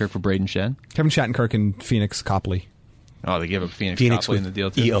 Kevin Shattenkirk for Braden Shen. Kevin Shattenkirk and Phoenix Copley. Oh, they gave up Phoenix with Copley in the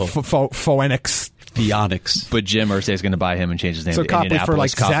deal too. EO. Phoenix. Phoenix. But Jim Irsay is going to buy him and change his name So to Copley for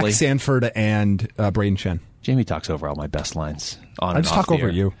like Indianapolis Copley. Zach Sanford and Braden Shen. Jamie talks over all my best lines on I and just off talk the over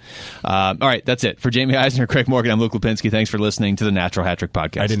air. you. All right, that's it. For Jamie Eisner, Craig Morgan, I'm Luke Lipinski. Thanks for listening to the Natural Hat Trick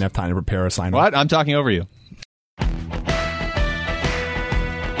Podcast. I didn't have time to prepare a sign. What? I'm talking over you.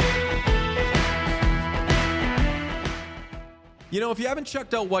 You know, if you haven't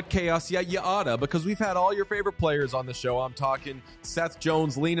checked out What Chaos yet, you oughta, because we've had all your favorite players on the show. I'm talking Seth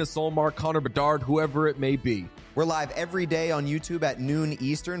Jones, Lena Solmar, Connor Bedard, whoever it may be. We're live every day on YouTube at noon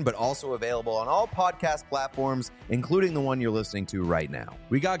Eastern, but also available on all podcast platforms, including the one you're listening to right now.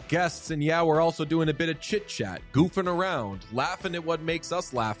 We got guests, and yeah, we're also doing a bit of chit-chat, goofing around, laughing at what makes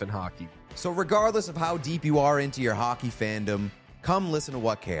us laugh in hockey. So regardless of how deep you are into your hockey fandom, come listen to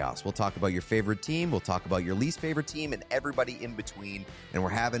What Chaos. We'll talk about your favorite team, we'll talk about your least favorite team, and everybody in between, and we're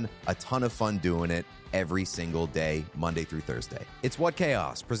having a ton of fun doing it every single day, Monday through Thursday. It's What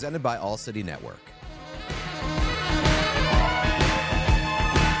Chaos, presented by All City Network.